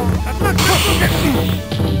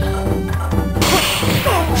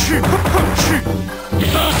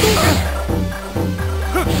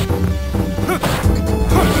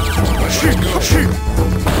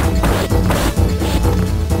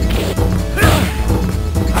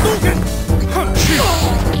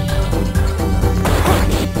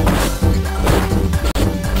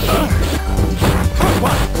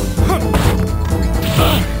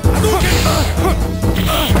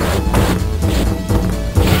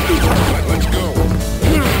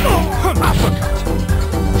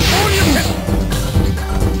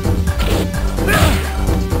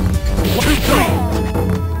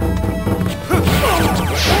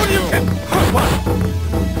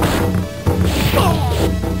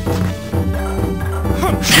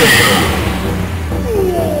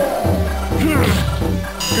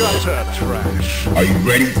 Gutter trash. Are you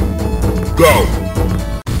ready? Go! 「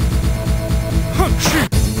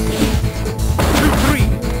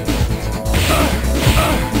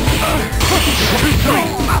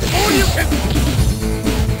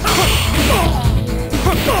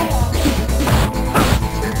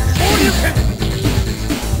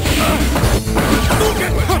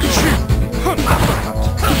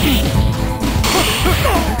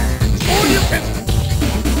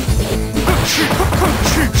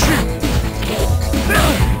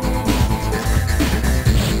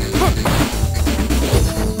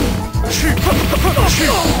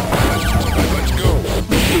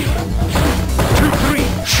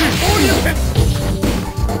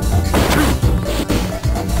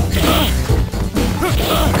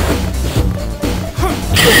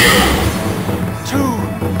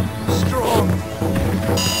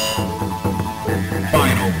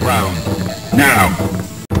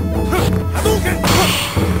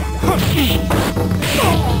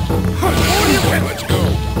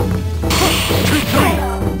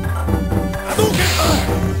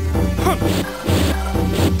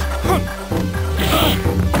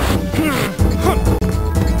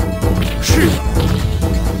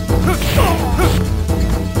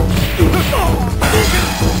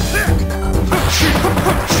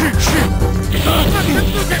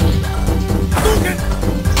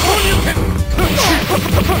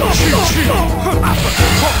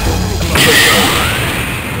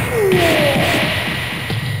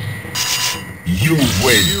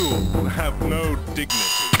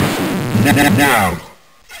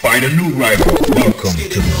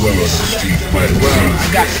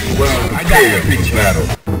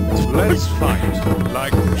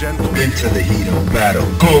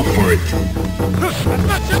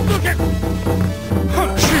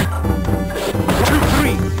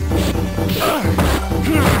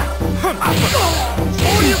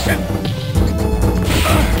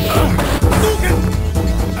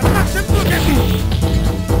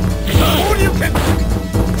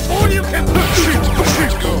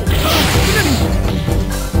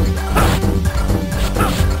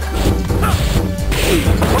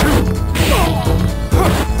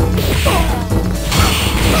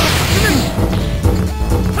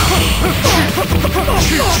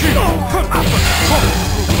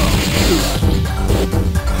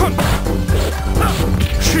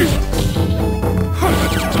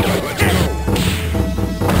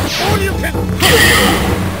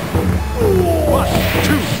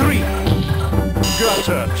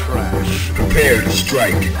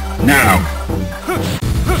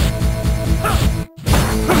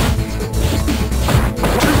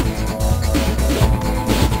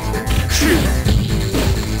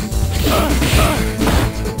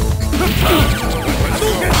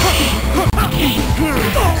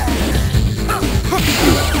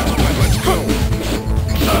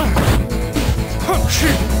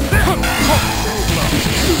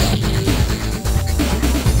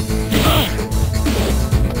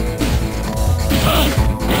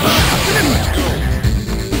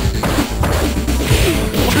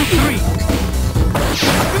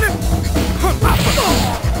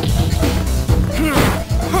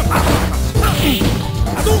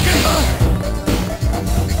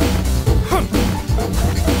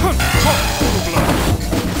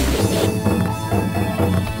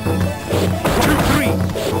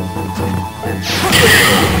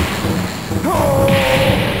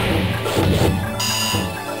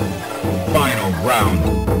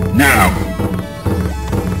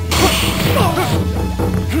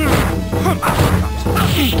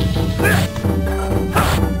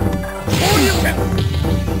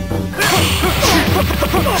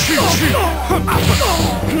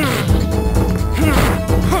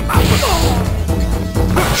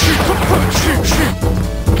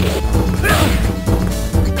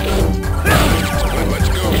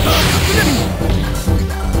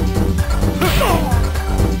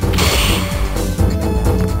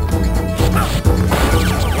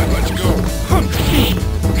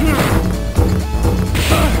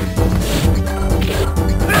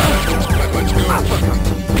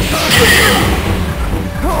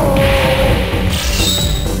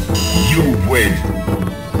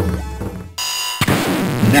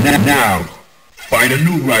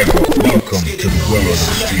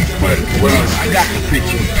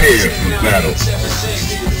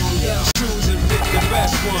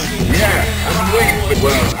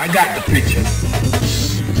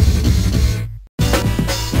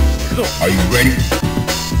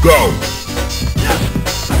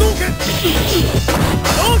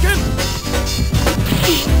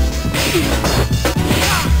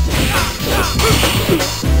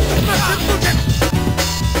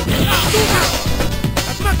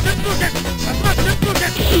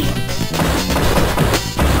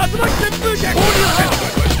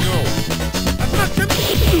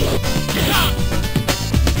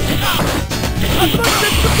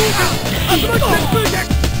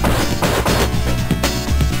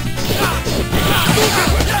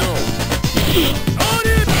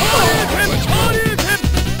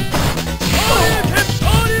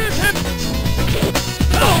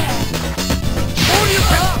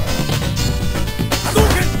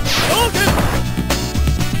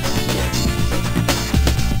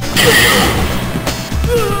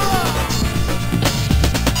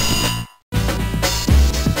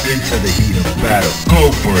Into the heat of battle.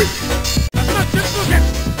 Go for it.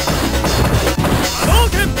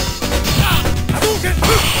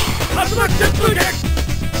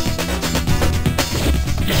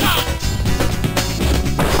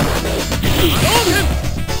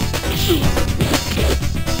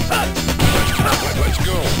 Let's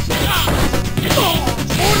go.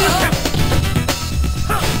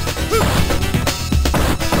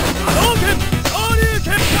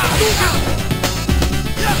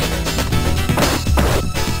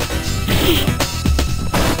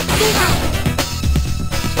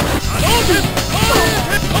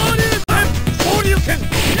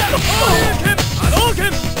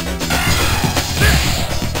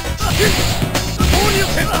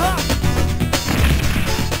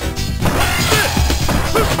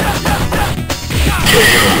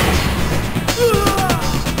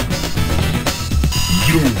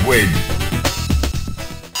 You win.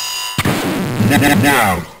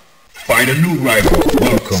 Now, find a new rival.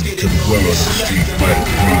 Welcome to the world of Street Fighter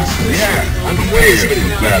 3. Yeah, I've been waiting for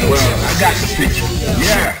this battle. Well, I got the picture.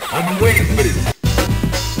 Yeah, I've been waiting for this.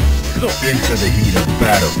 Into the heat of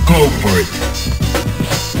battle. Go for it.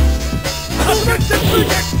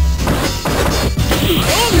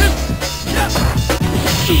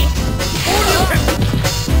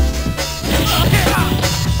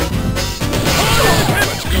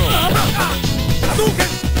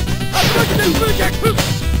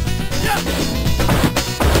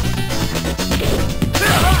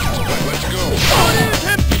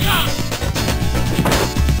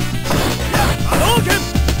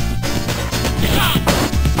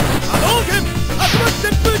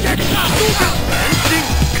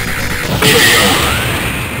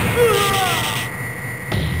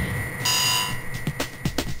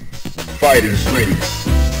 Fighters ready.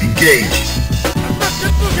 Engage.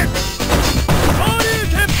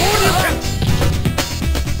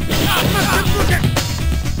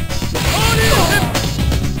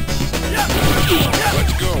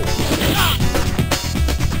 Let's go. Let's go.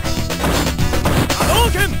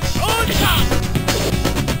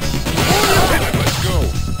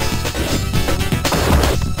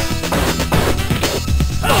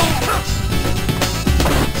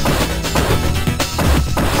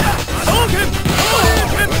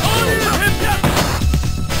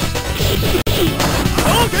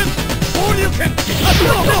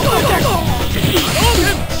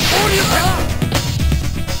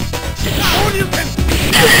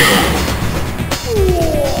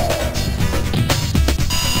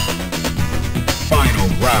 Final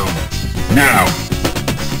round. Now.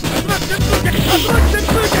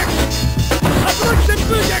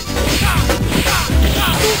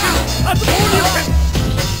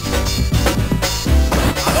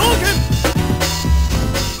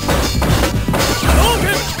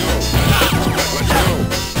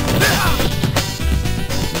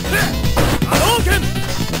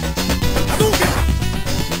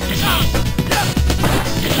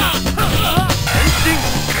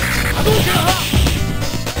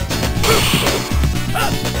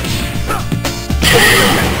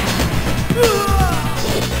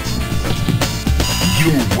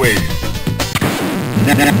 You win.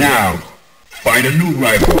 Now, find a new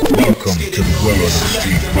rival. Welcome to the world of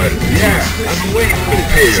Street Fighter. Yeah, I've been waiting for this.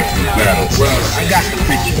 Prepare for battle. Well, I got the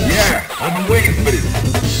picture. Yeah, I've been waiting for this.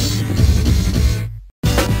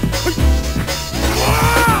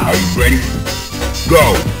 Are you ready?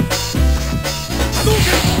 Go!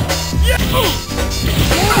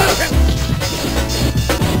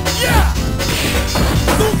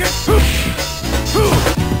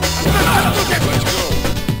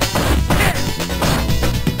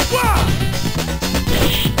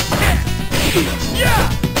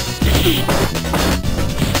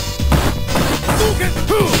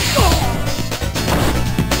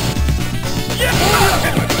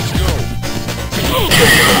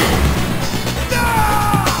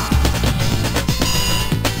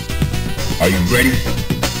 Are you ready?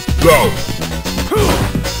 Go!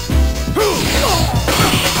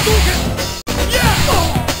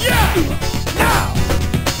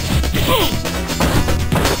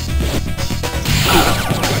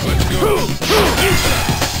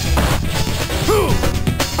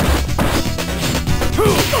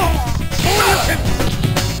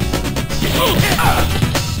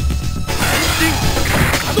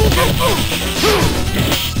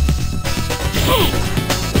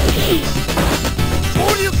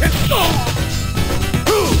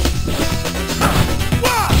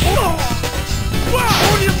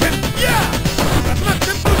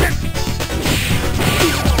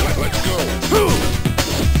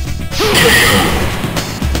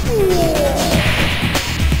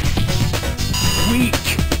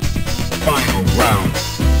 Final round.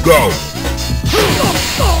 Go!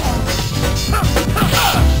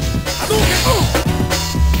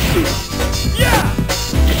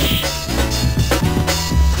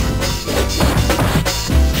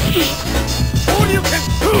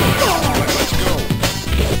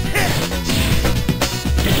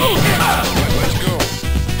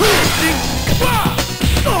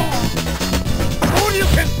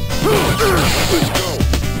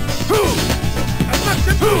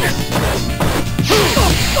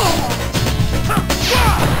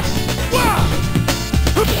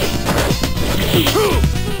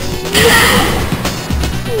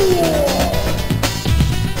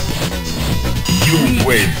 You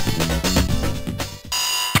win.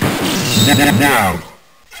 Now,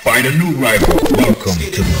 find a new rival. Welcome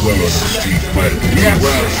to the world of Street Fighter. Yeah,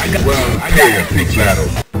 I got a big battle.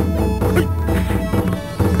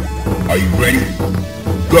 Are you ready?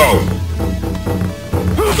 Go!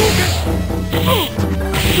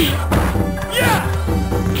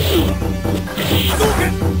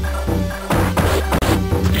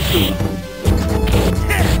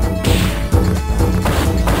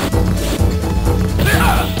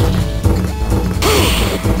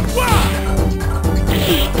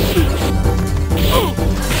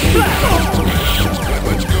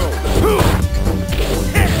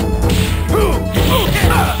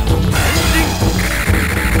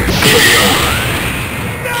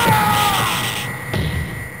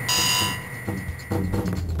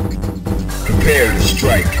 Prepare to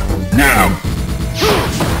strike. Now!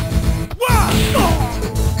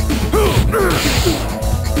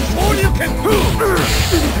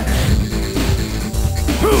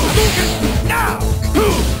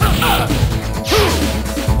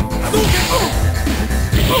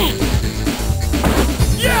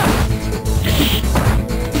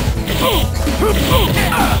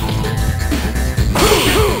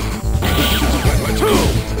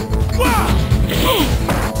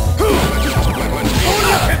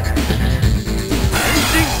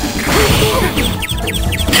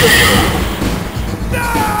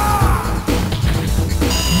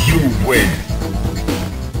 You win.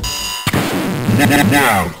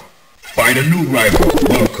 Now, find a new rival.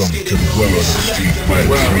 Welcome to the world of Street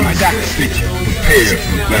Fighter. I got the picture. Prepare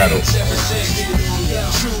for battle.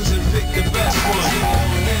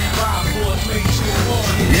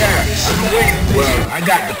 Yeah, I've been waiting. Well, I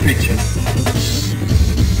got the picture.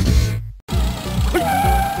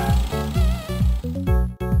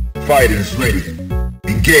 Fighters ready.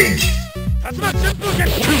 Engage.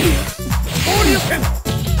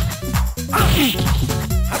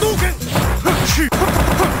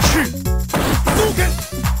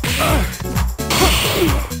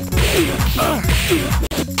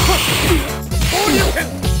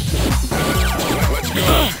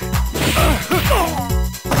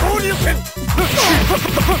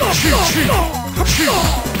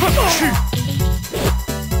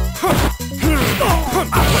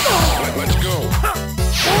 Let's go.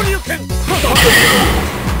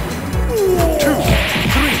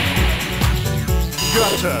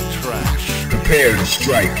 Gutter trash. Prepare to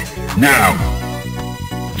strike. Now.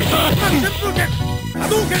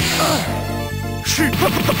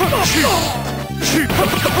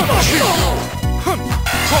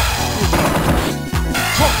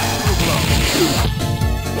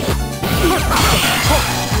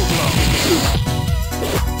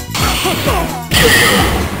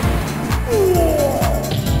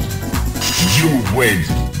 You win.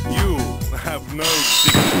 You have no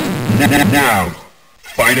dignity. Now,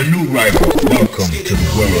 find a new rival. Welcome to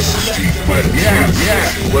the world of Street Fighter.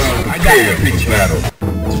 Yeah. Well, I got a big battle.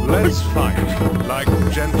 Let's fight like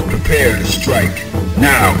gentlemen. Prepare to strike.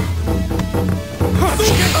 Now.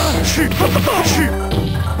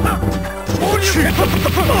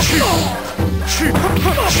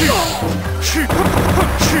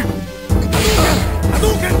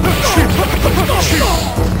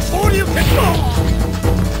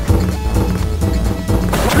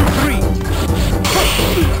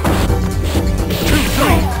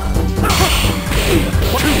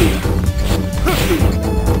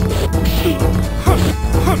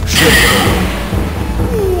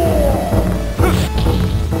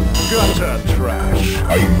 Gutter trash.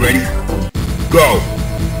 Are you ready? Go!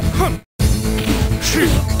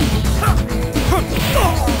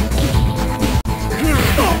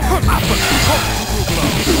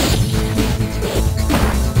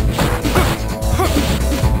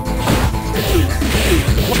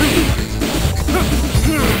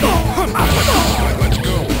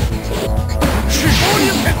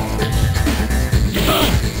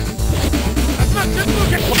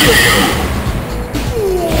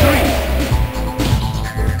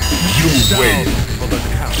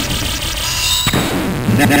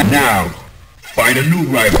 Now, find a new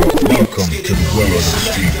rival. Welcome to the world of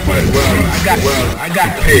Street Fighter. I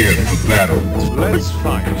got prepared for battle. Let's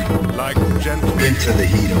fight like gentlemen. Into the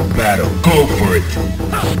heat of battle. Go for it.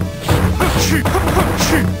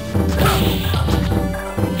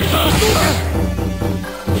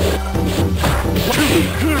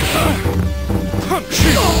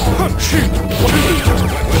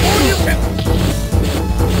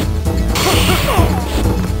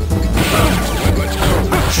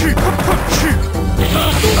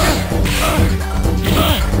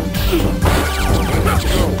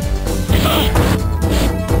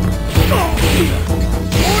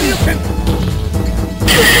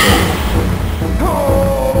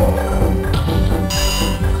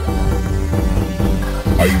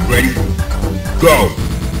 Are you ready? Go!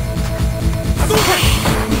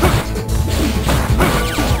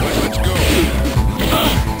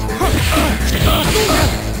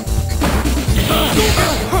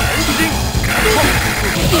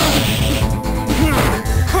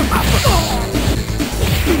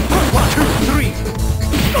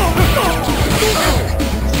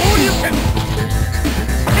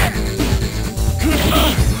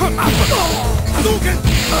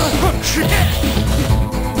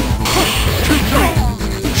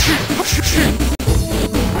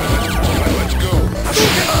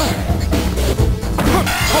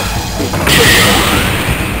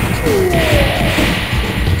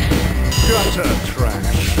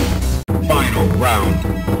 Final round.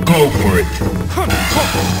 Go for it.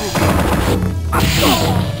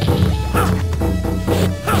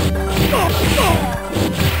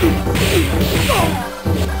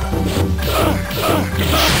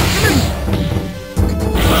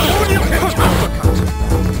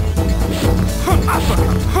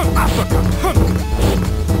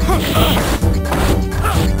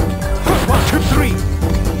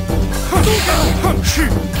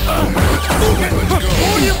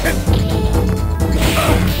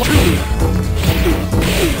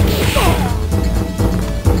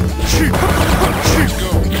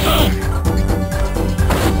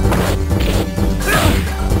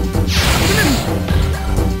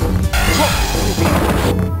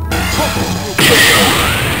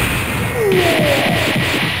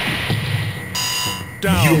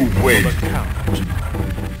 You win.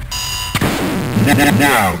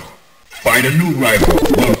 Now, find a new rival.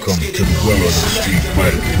 Welcome to the world of Street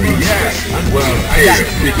Fighter 3. I got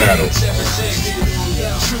a battle.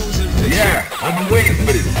 I've been waiting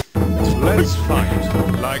for this. Let's fight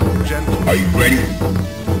like gentlemen. Are you ready?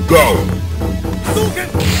 Go!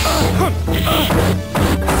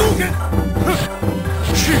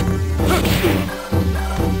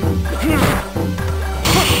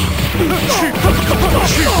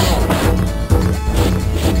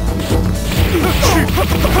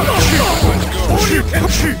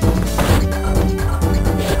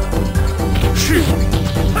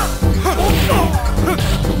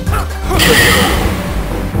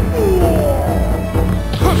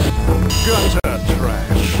 Gutter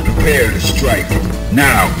trash. Prepare to strike.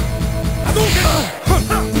 Now!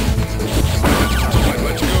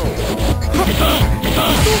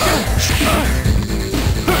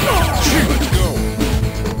 Let's go.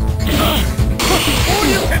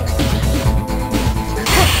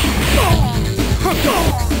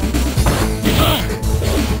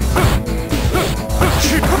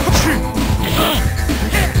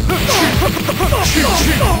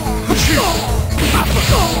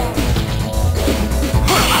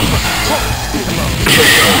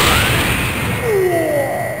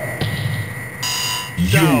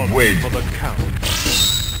 You win. For the count.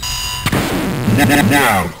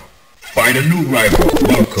 Now, find a new rival.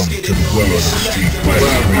 Welcome to the world of Street Fighter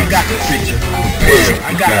 3. I got the picture. Prepare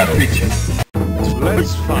for battle.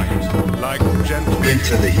 Let's fight like gentlemen.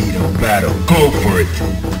 Into the heat of battle. Go for it.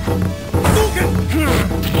 Let's go.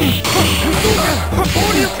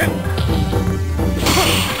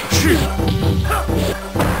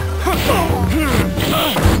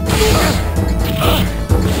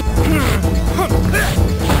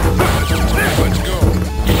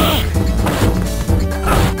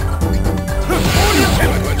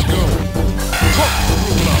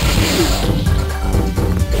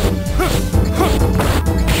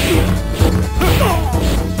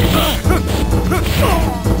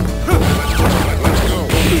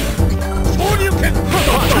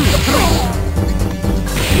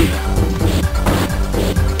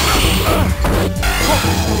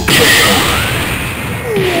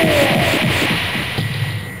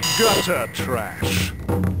 Gutter trash.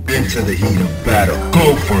 Into the heat of battle.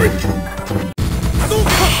 Go for it.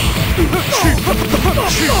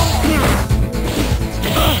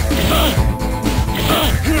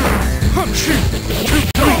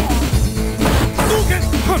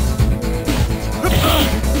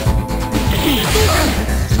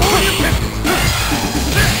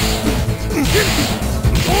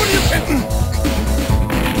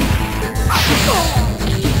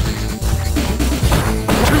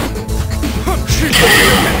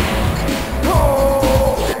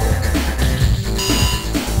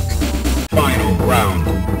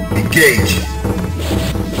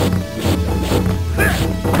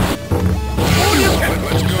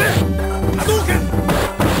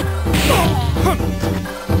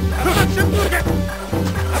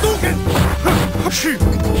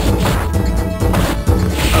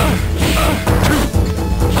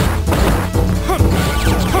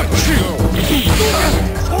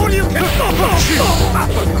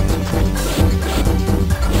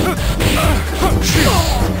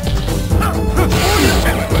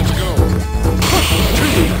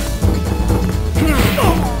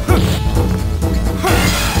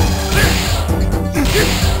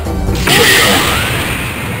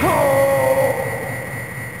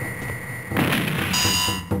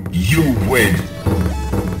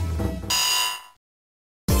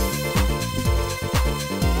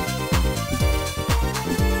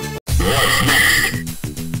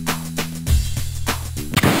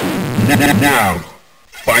 Now,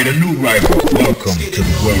 find a new rival. Welcome to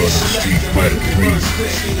the world of Street Fighter 3.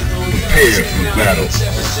 Prepare for battle.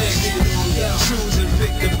 Choose and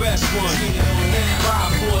pick the best one.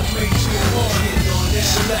 5, 4, 3, 2, 1.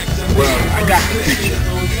 Select and Well, I got the picture.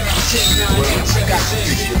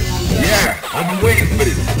 Yeah, I've been waiting for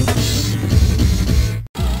this.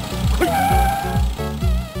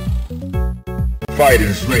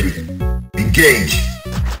 Fighters ready. Engage.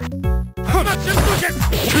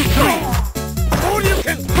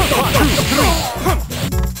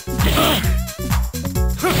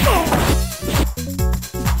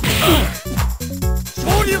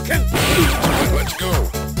 Let's go. Let's go.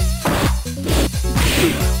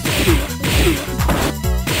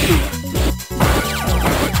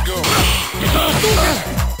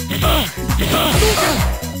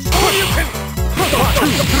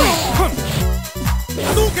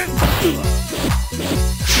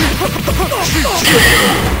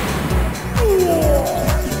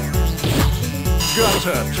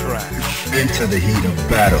 Gutter trash. Into the heat of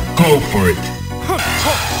battle. Go for it.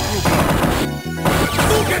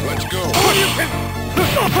 Let's go.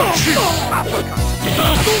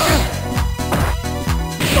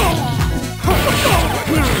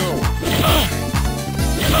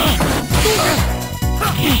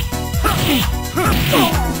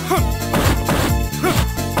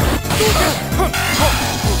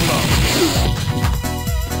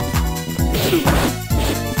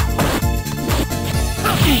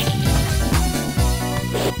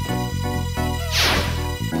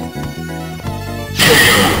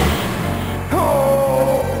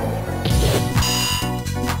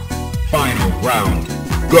 Final round.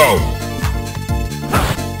 Go.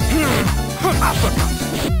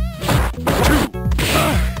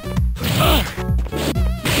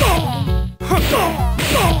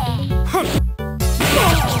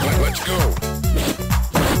 Let's go.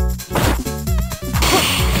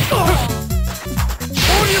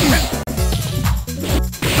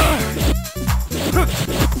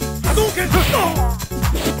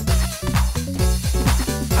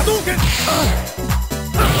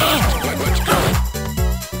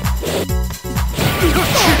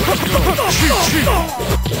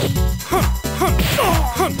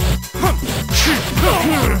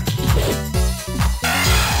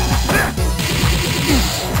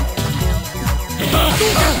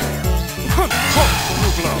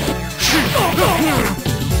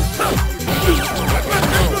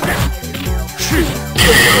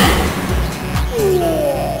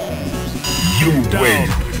 You win.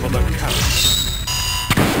 For the count.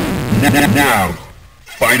 Now,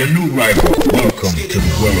 find a new rival. Welcome to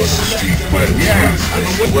the world of Street Fighter 3. Yeah,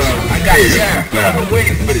 I got it. Yeah, I've been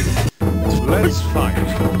waiting for this. Let's fight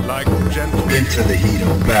like gentlemen. Into the heat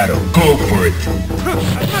of battle. Go for it.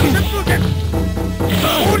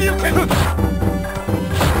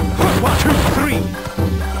 One, two, three.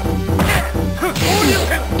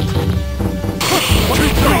 One,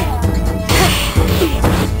 two, three.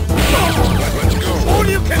 Let's go. One,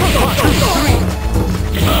 two, three.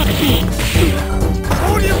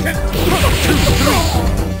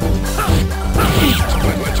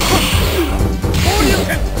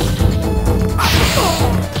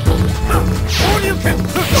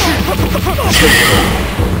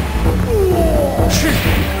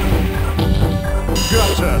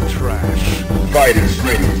 Gutter trash. Fighters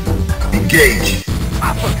ready. Engage.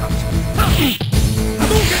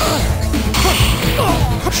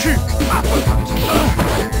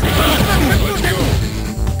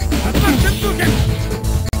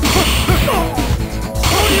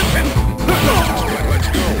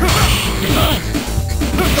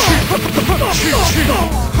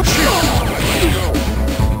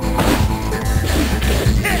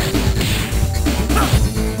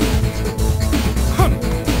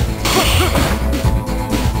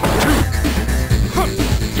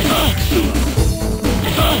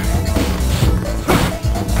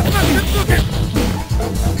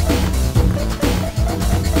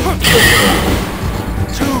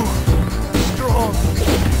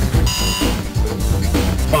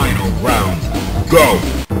 Final round. Go.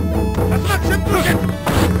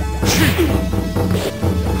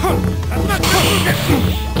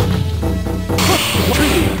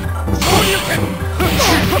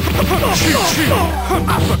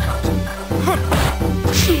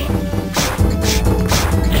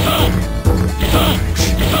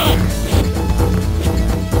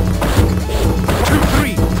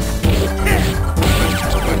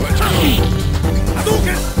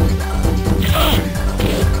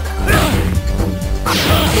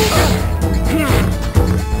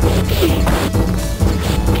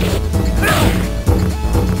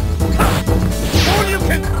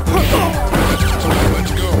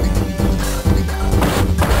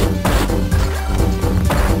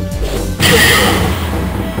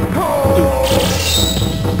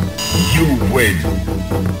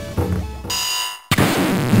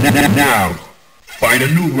 Now, find a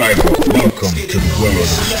new rival. Welcome to the world of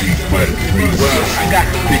Street Fighter 3. Well, I got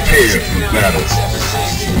the picture for battle.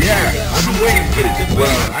 Yeah, I've been waiting for this.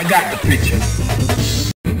 Well, I got the picture.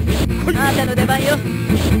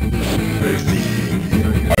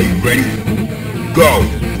 Are you ready? Go!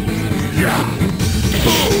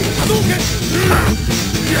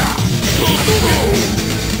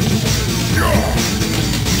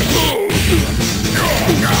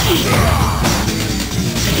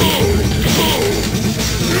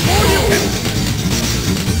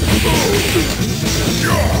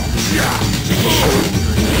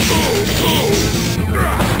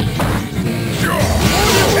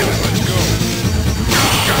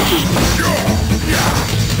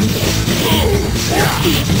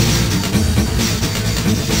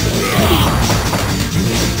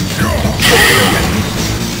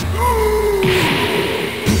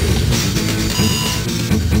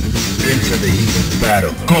 Into the heat of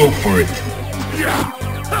battle. Go for it.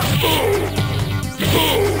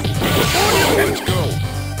 Let's go.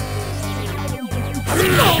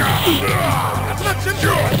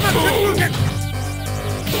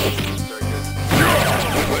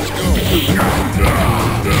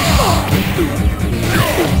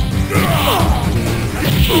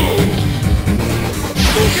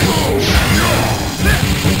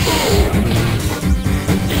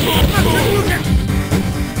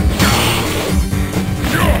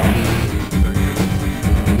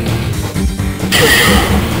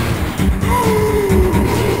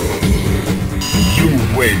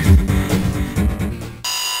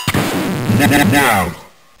 Now,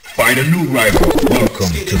 find a new rival. Welcome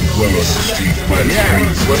to the world of Street Fighter 3.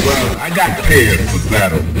 Well, I got prepared for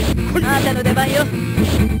battle.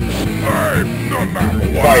 I'm number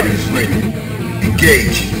one. Fighters ready.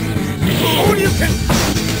 Engage.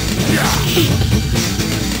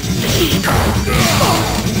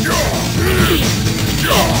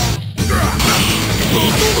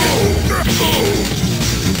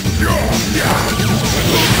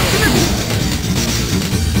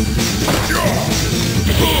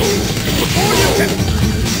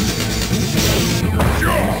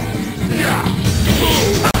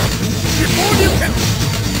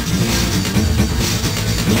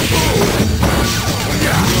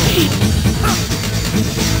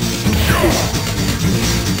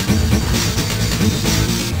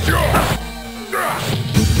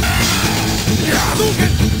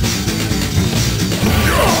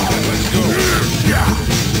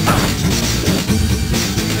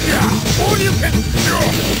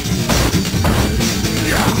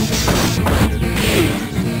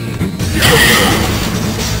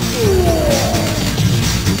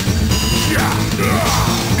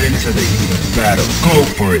 Into the heat of battle. Go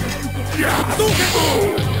for it. Let's go.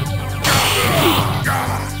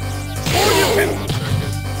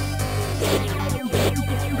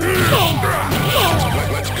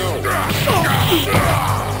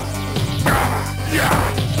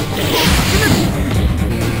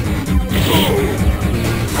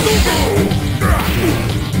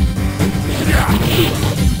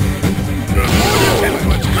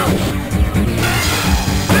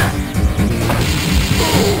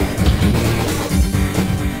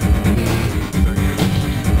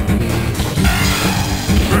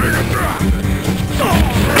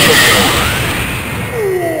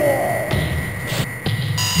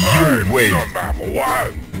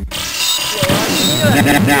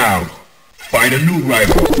 Now, find a new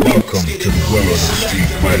rival. Welcome to the world of Street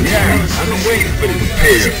Fighter 3. Yeah, I've been waiting for this.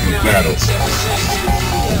 Prepare for battle.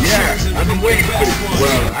 Yeah, I've been waiting for this.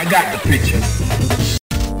 Well, I got the picture.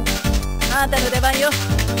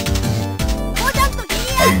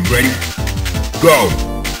 Are you ready? Go!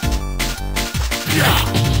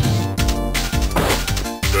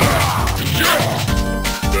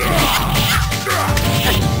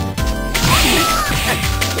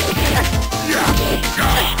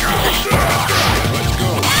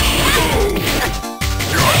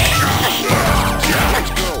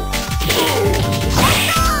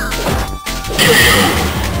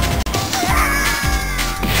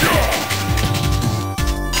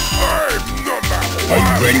 Are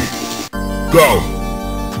you ready? Go!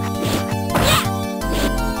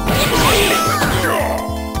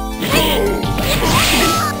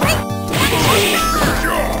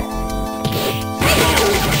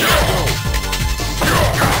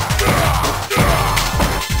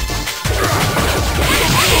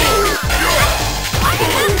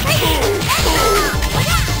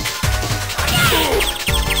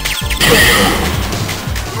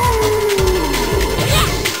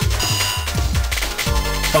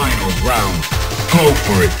 Final round. Go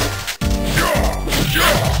for it.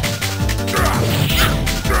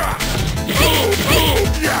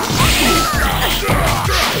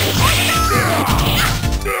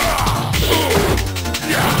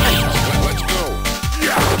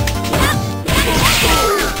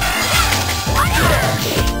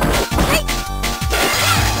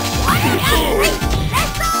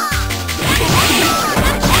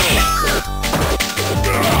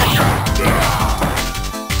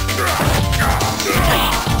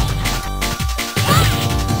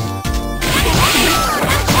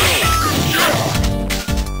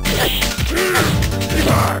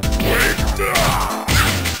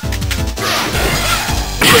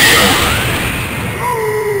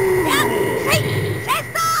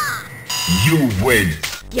 You win.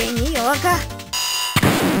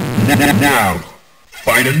 Now,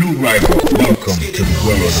 find a new rival. Welcome to the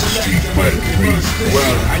world of the Street Fighter 3.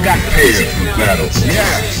 Well, I got paired for battle.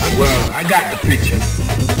 Yeah, well, I got the picture.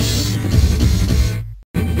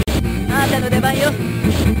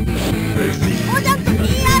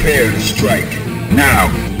 Prepare to strike. Now.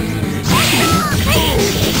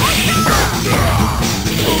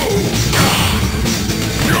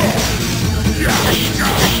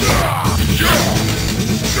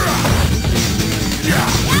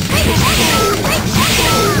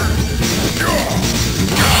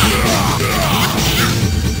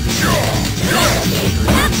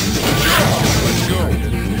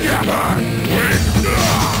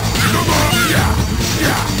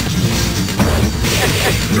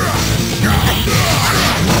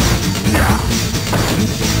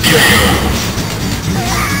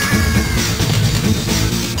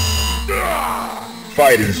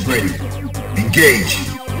 Fighters ready. Engage.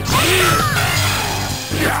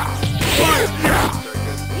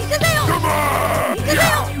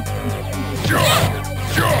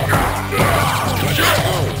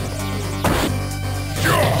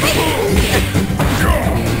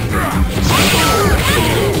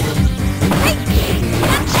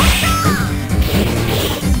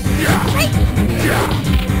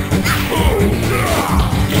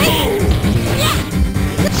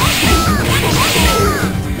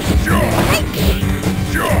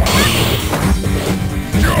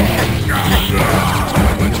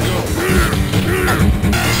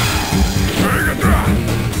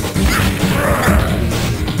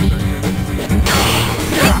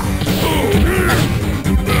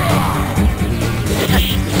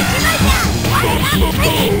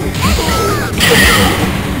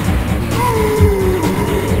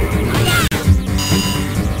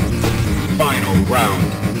 Final round.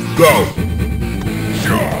 Go!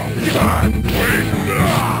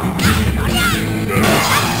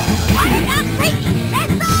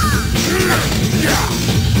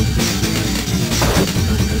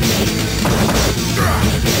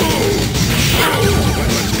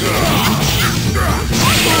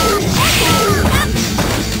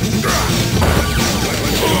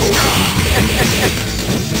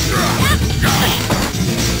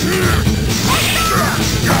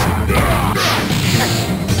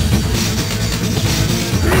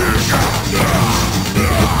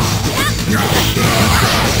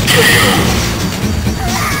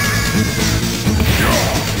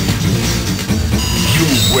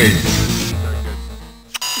 Win.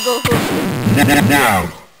 Now,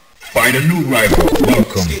 find a new rival.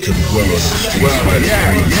 Welcome to the world of the Street Fighter.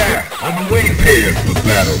 Yeah, I'm way prepared for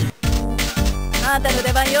battle.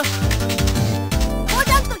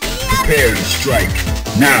 Prepare to strike.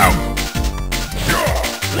 Now.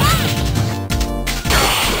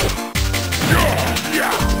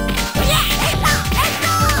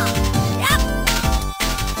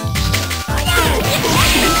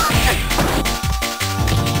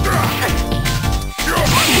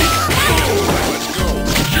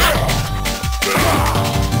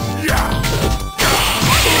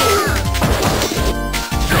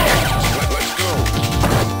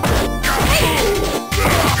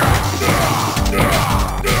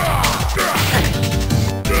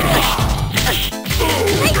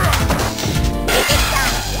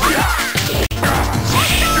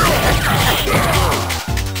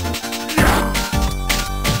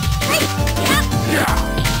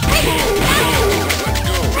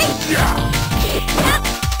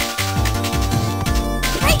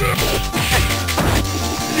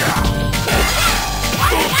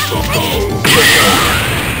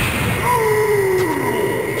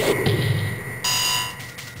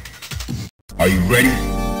 Are you ready?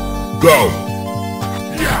 Go!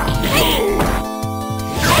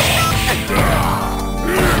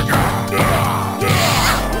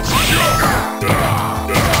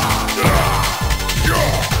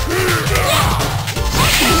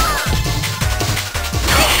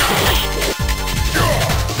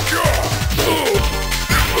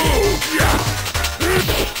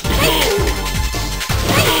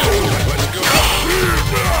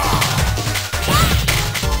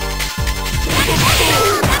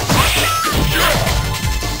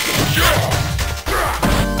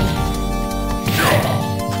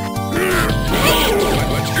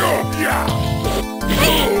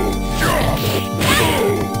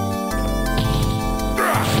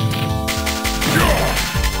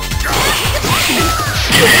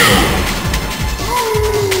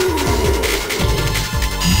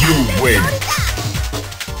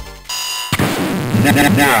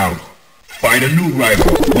 Now, find a new rival.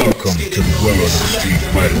 Welcome to the world of the Street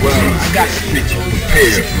Fighter. Well, I got the picture.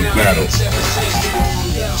 Prepare for battle.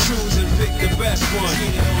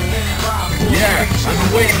 Yeah, I've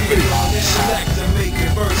been waiting for this.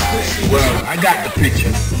 Well, I got the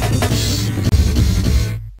picture.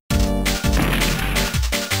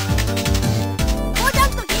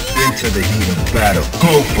 Into the heat of battle.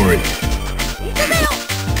 Go for it.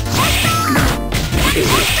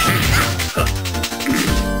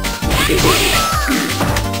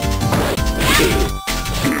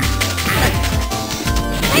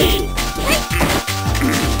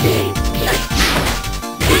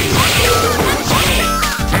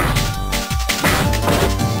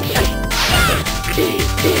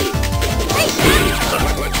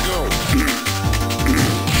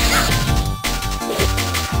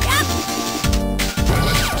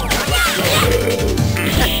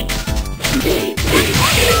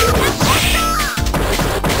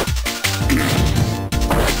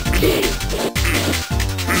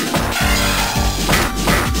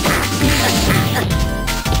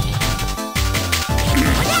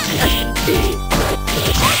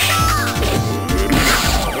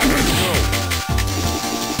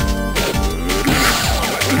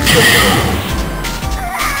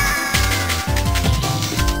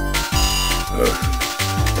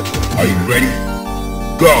 Are you ready?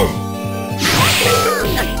 Go!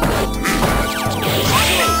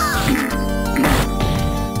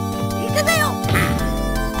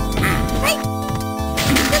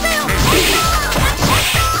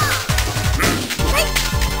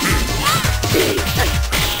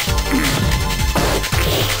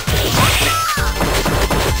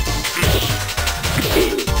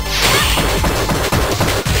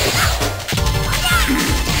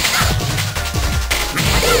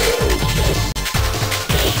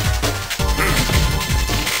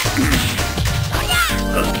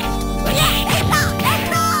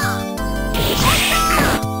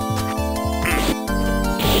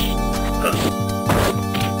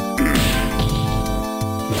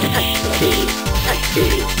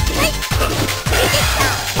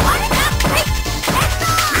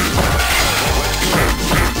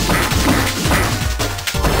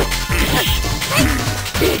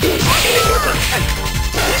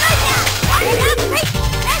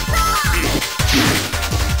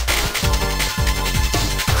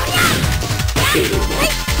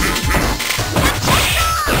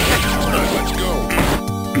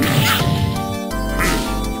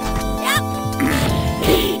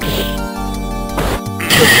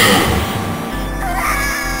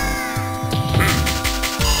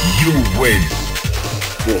 You win.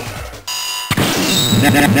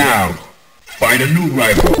 Now, find a new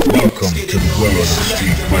rival. Welcome to the world of the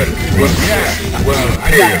Street Fighter. Well, I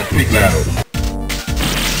got the battle.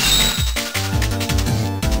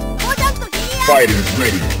 Fighters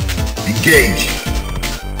ready. Engage.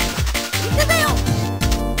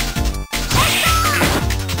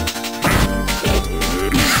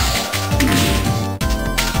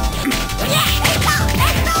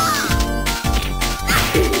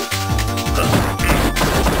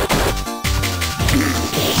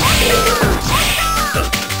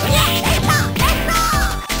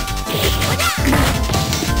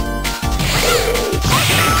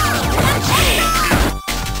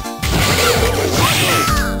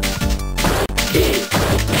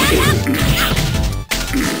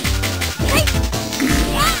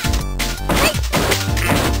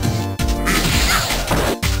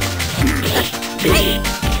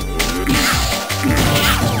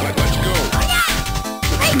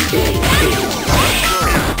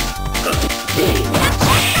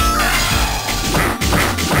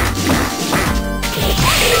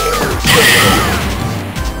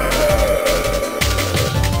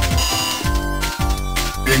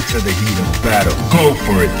 Into the heat of battle. Go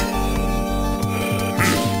for it.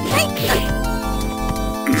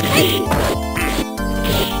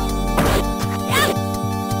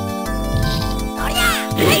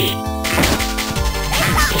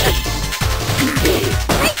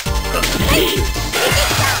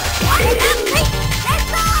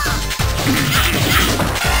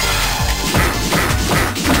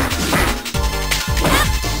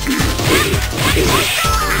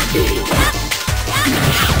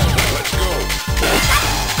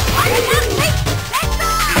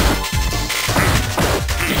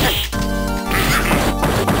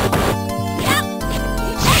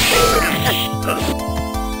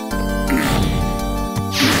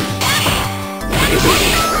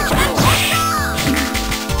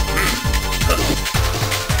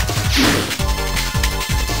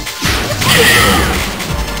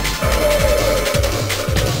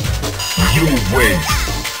 You win.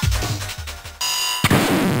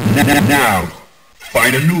 Now,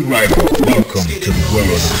 find a new rival. Welcome to the world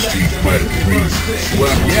of Street Fighter 3.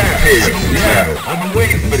 Well, yeah, I've been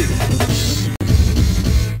waiting for this.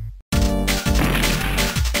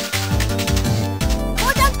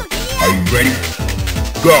 Are you ready?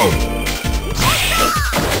 Go!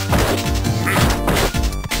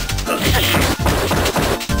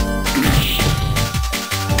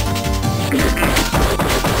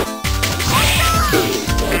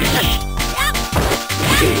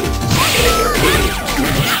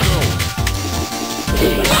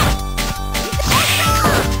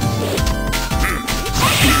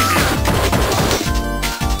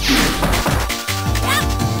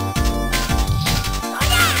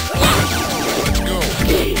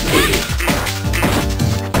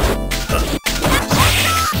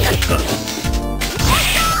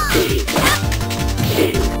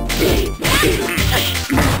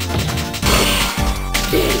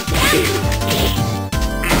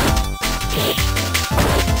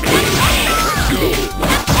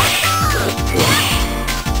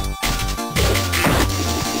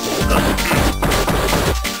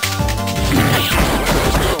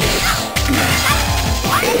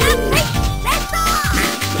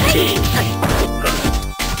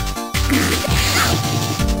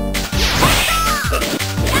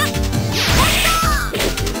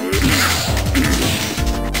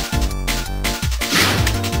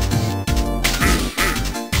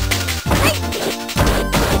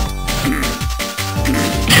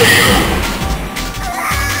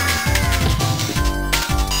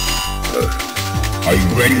 Are you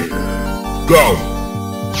ready? Go!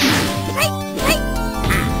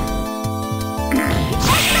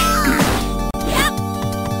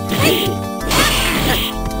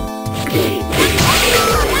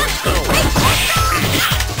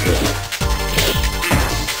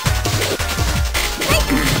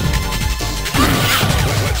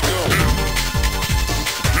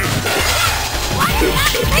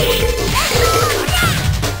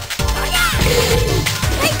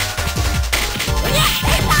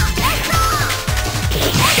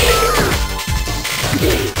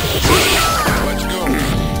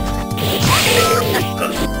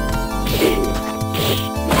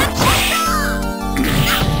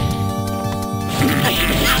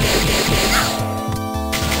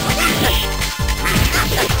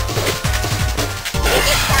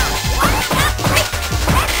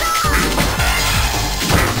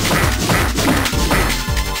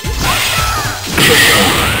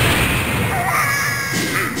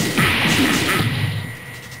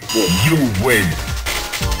 You win.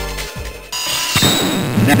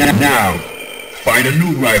 Now, find a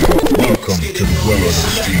new rival. Welcome to the world of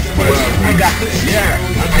Street Fighter 3. I got this. Yeah,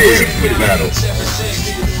 prepare for battle.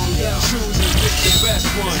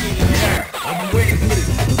 Yeah, I'm waiting for this.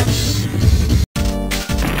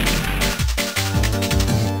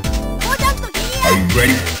 Are you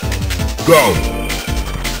ready? Go!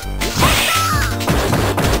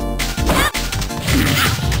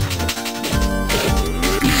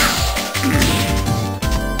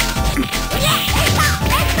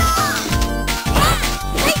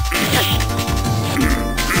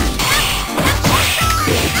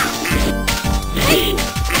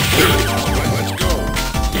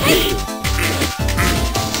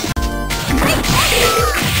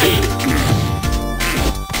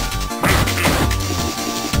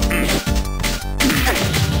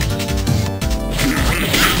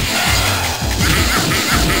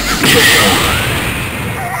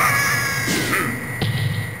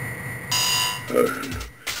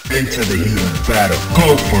 Into the heat of battle.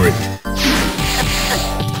 Go for it.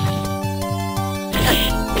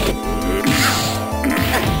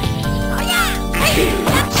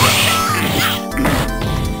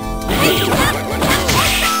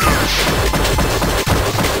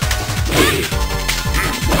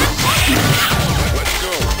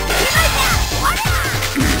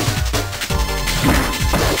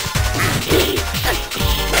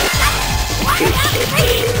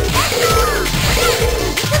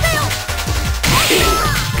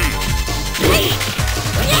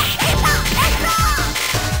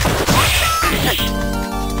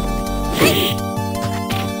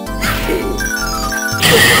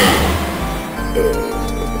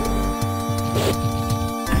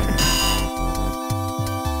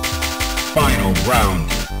 Final round.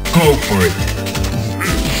 Go for it.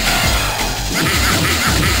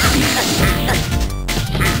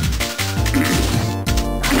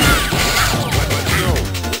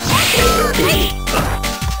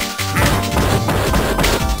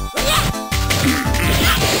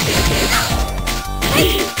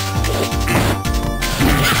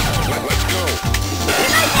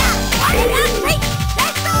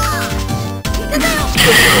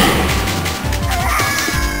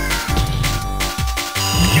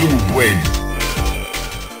 wins.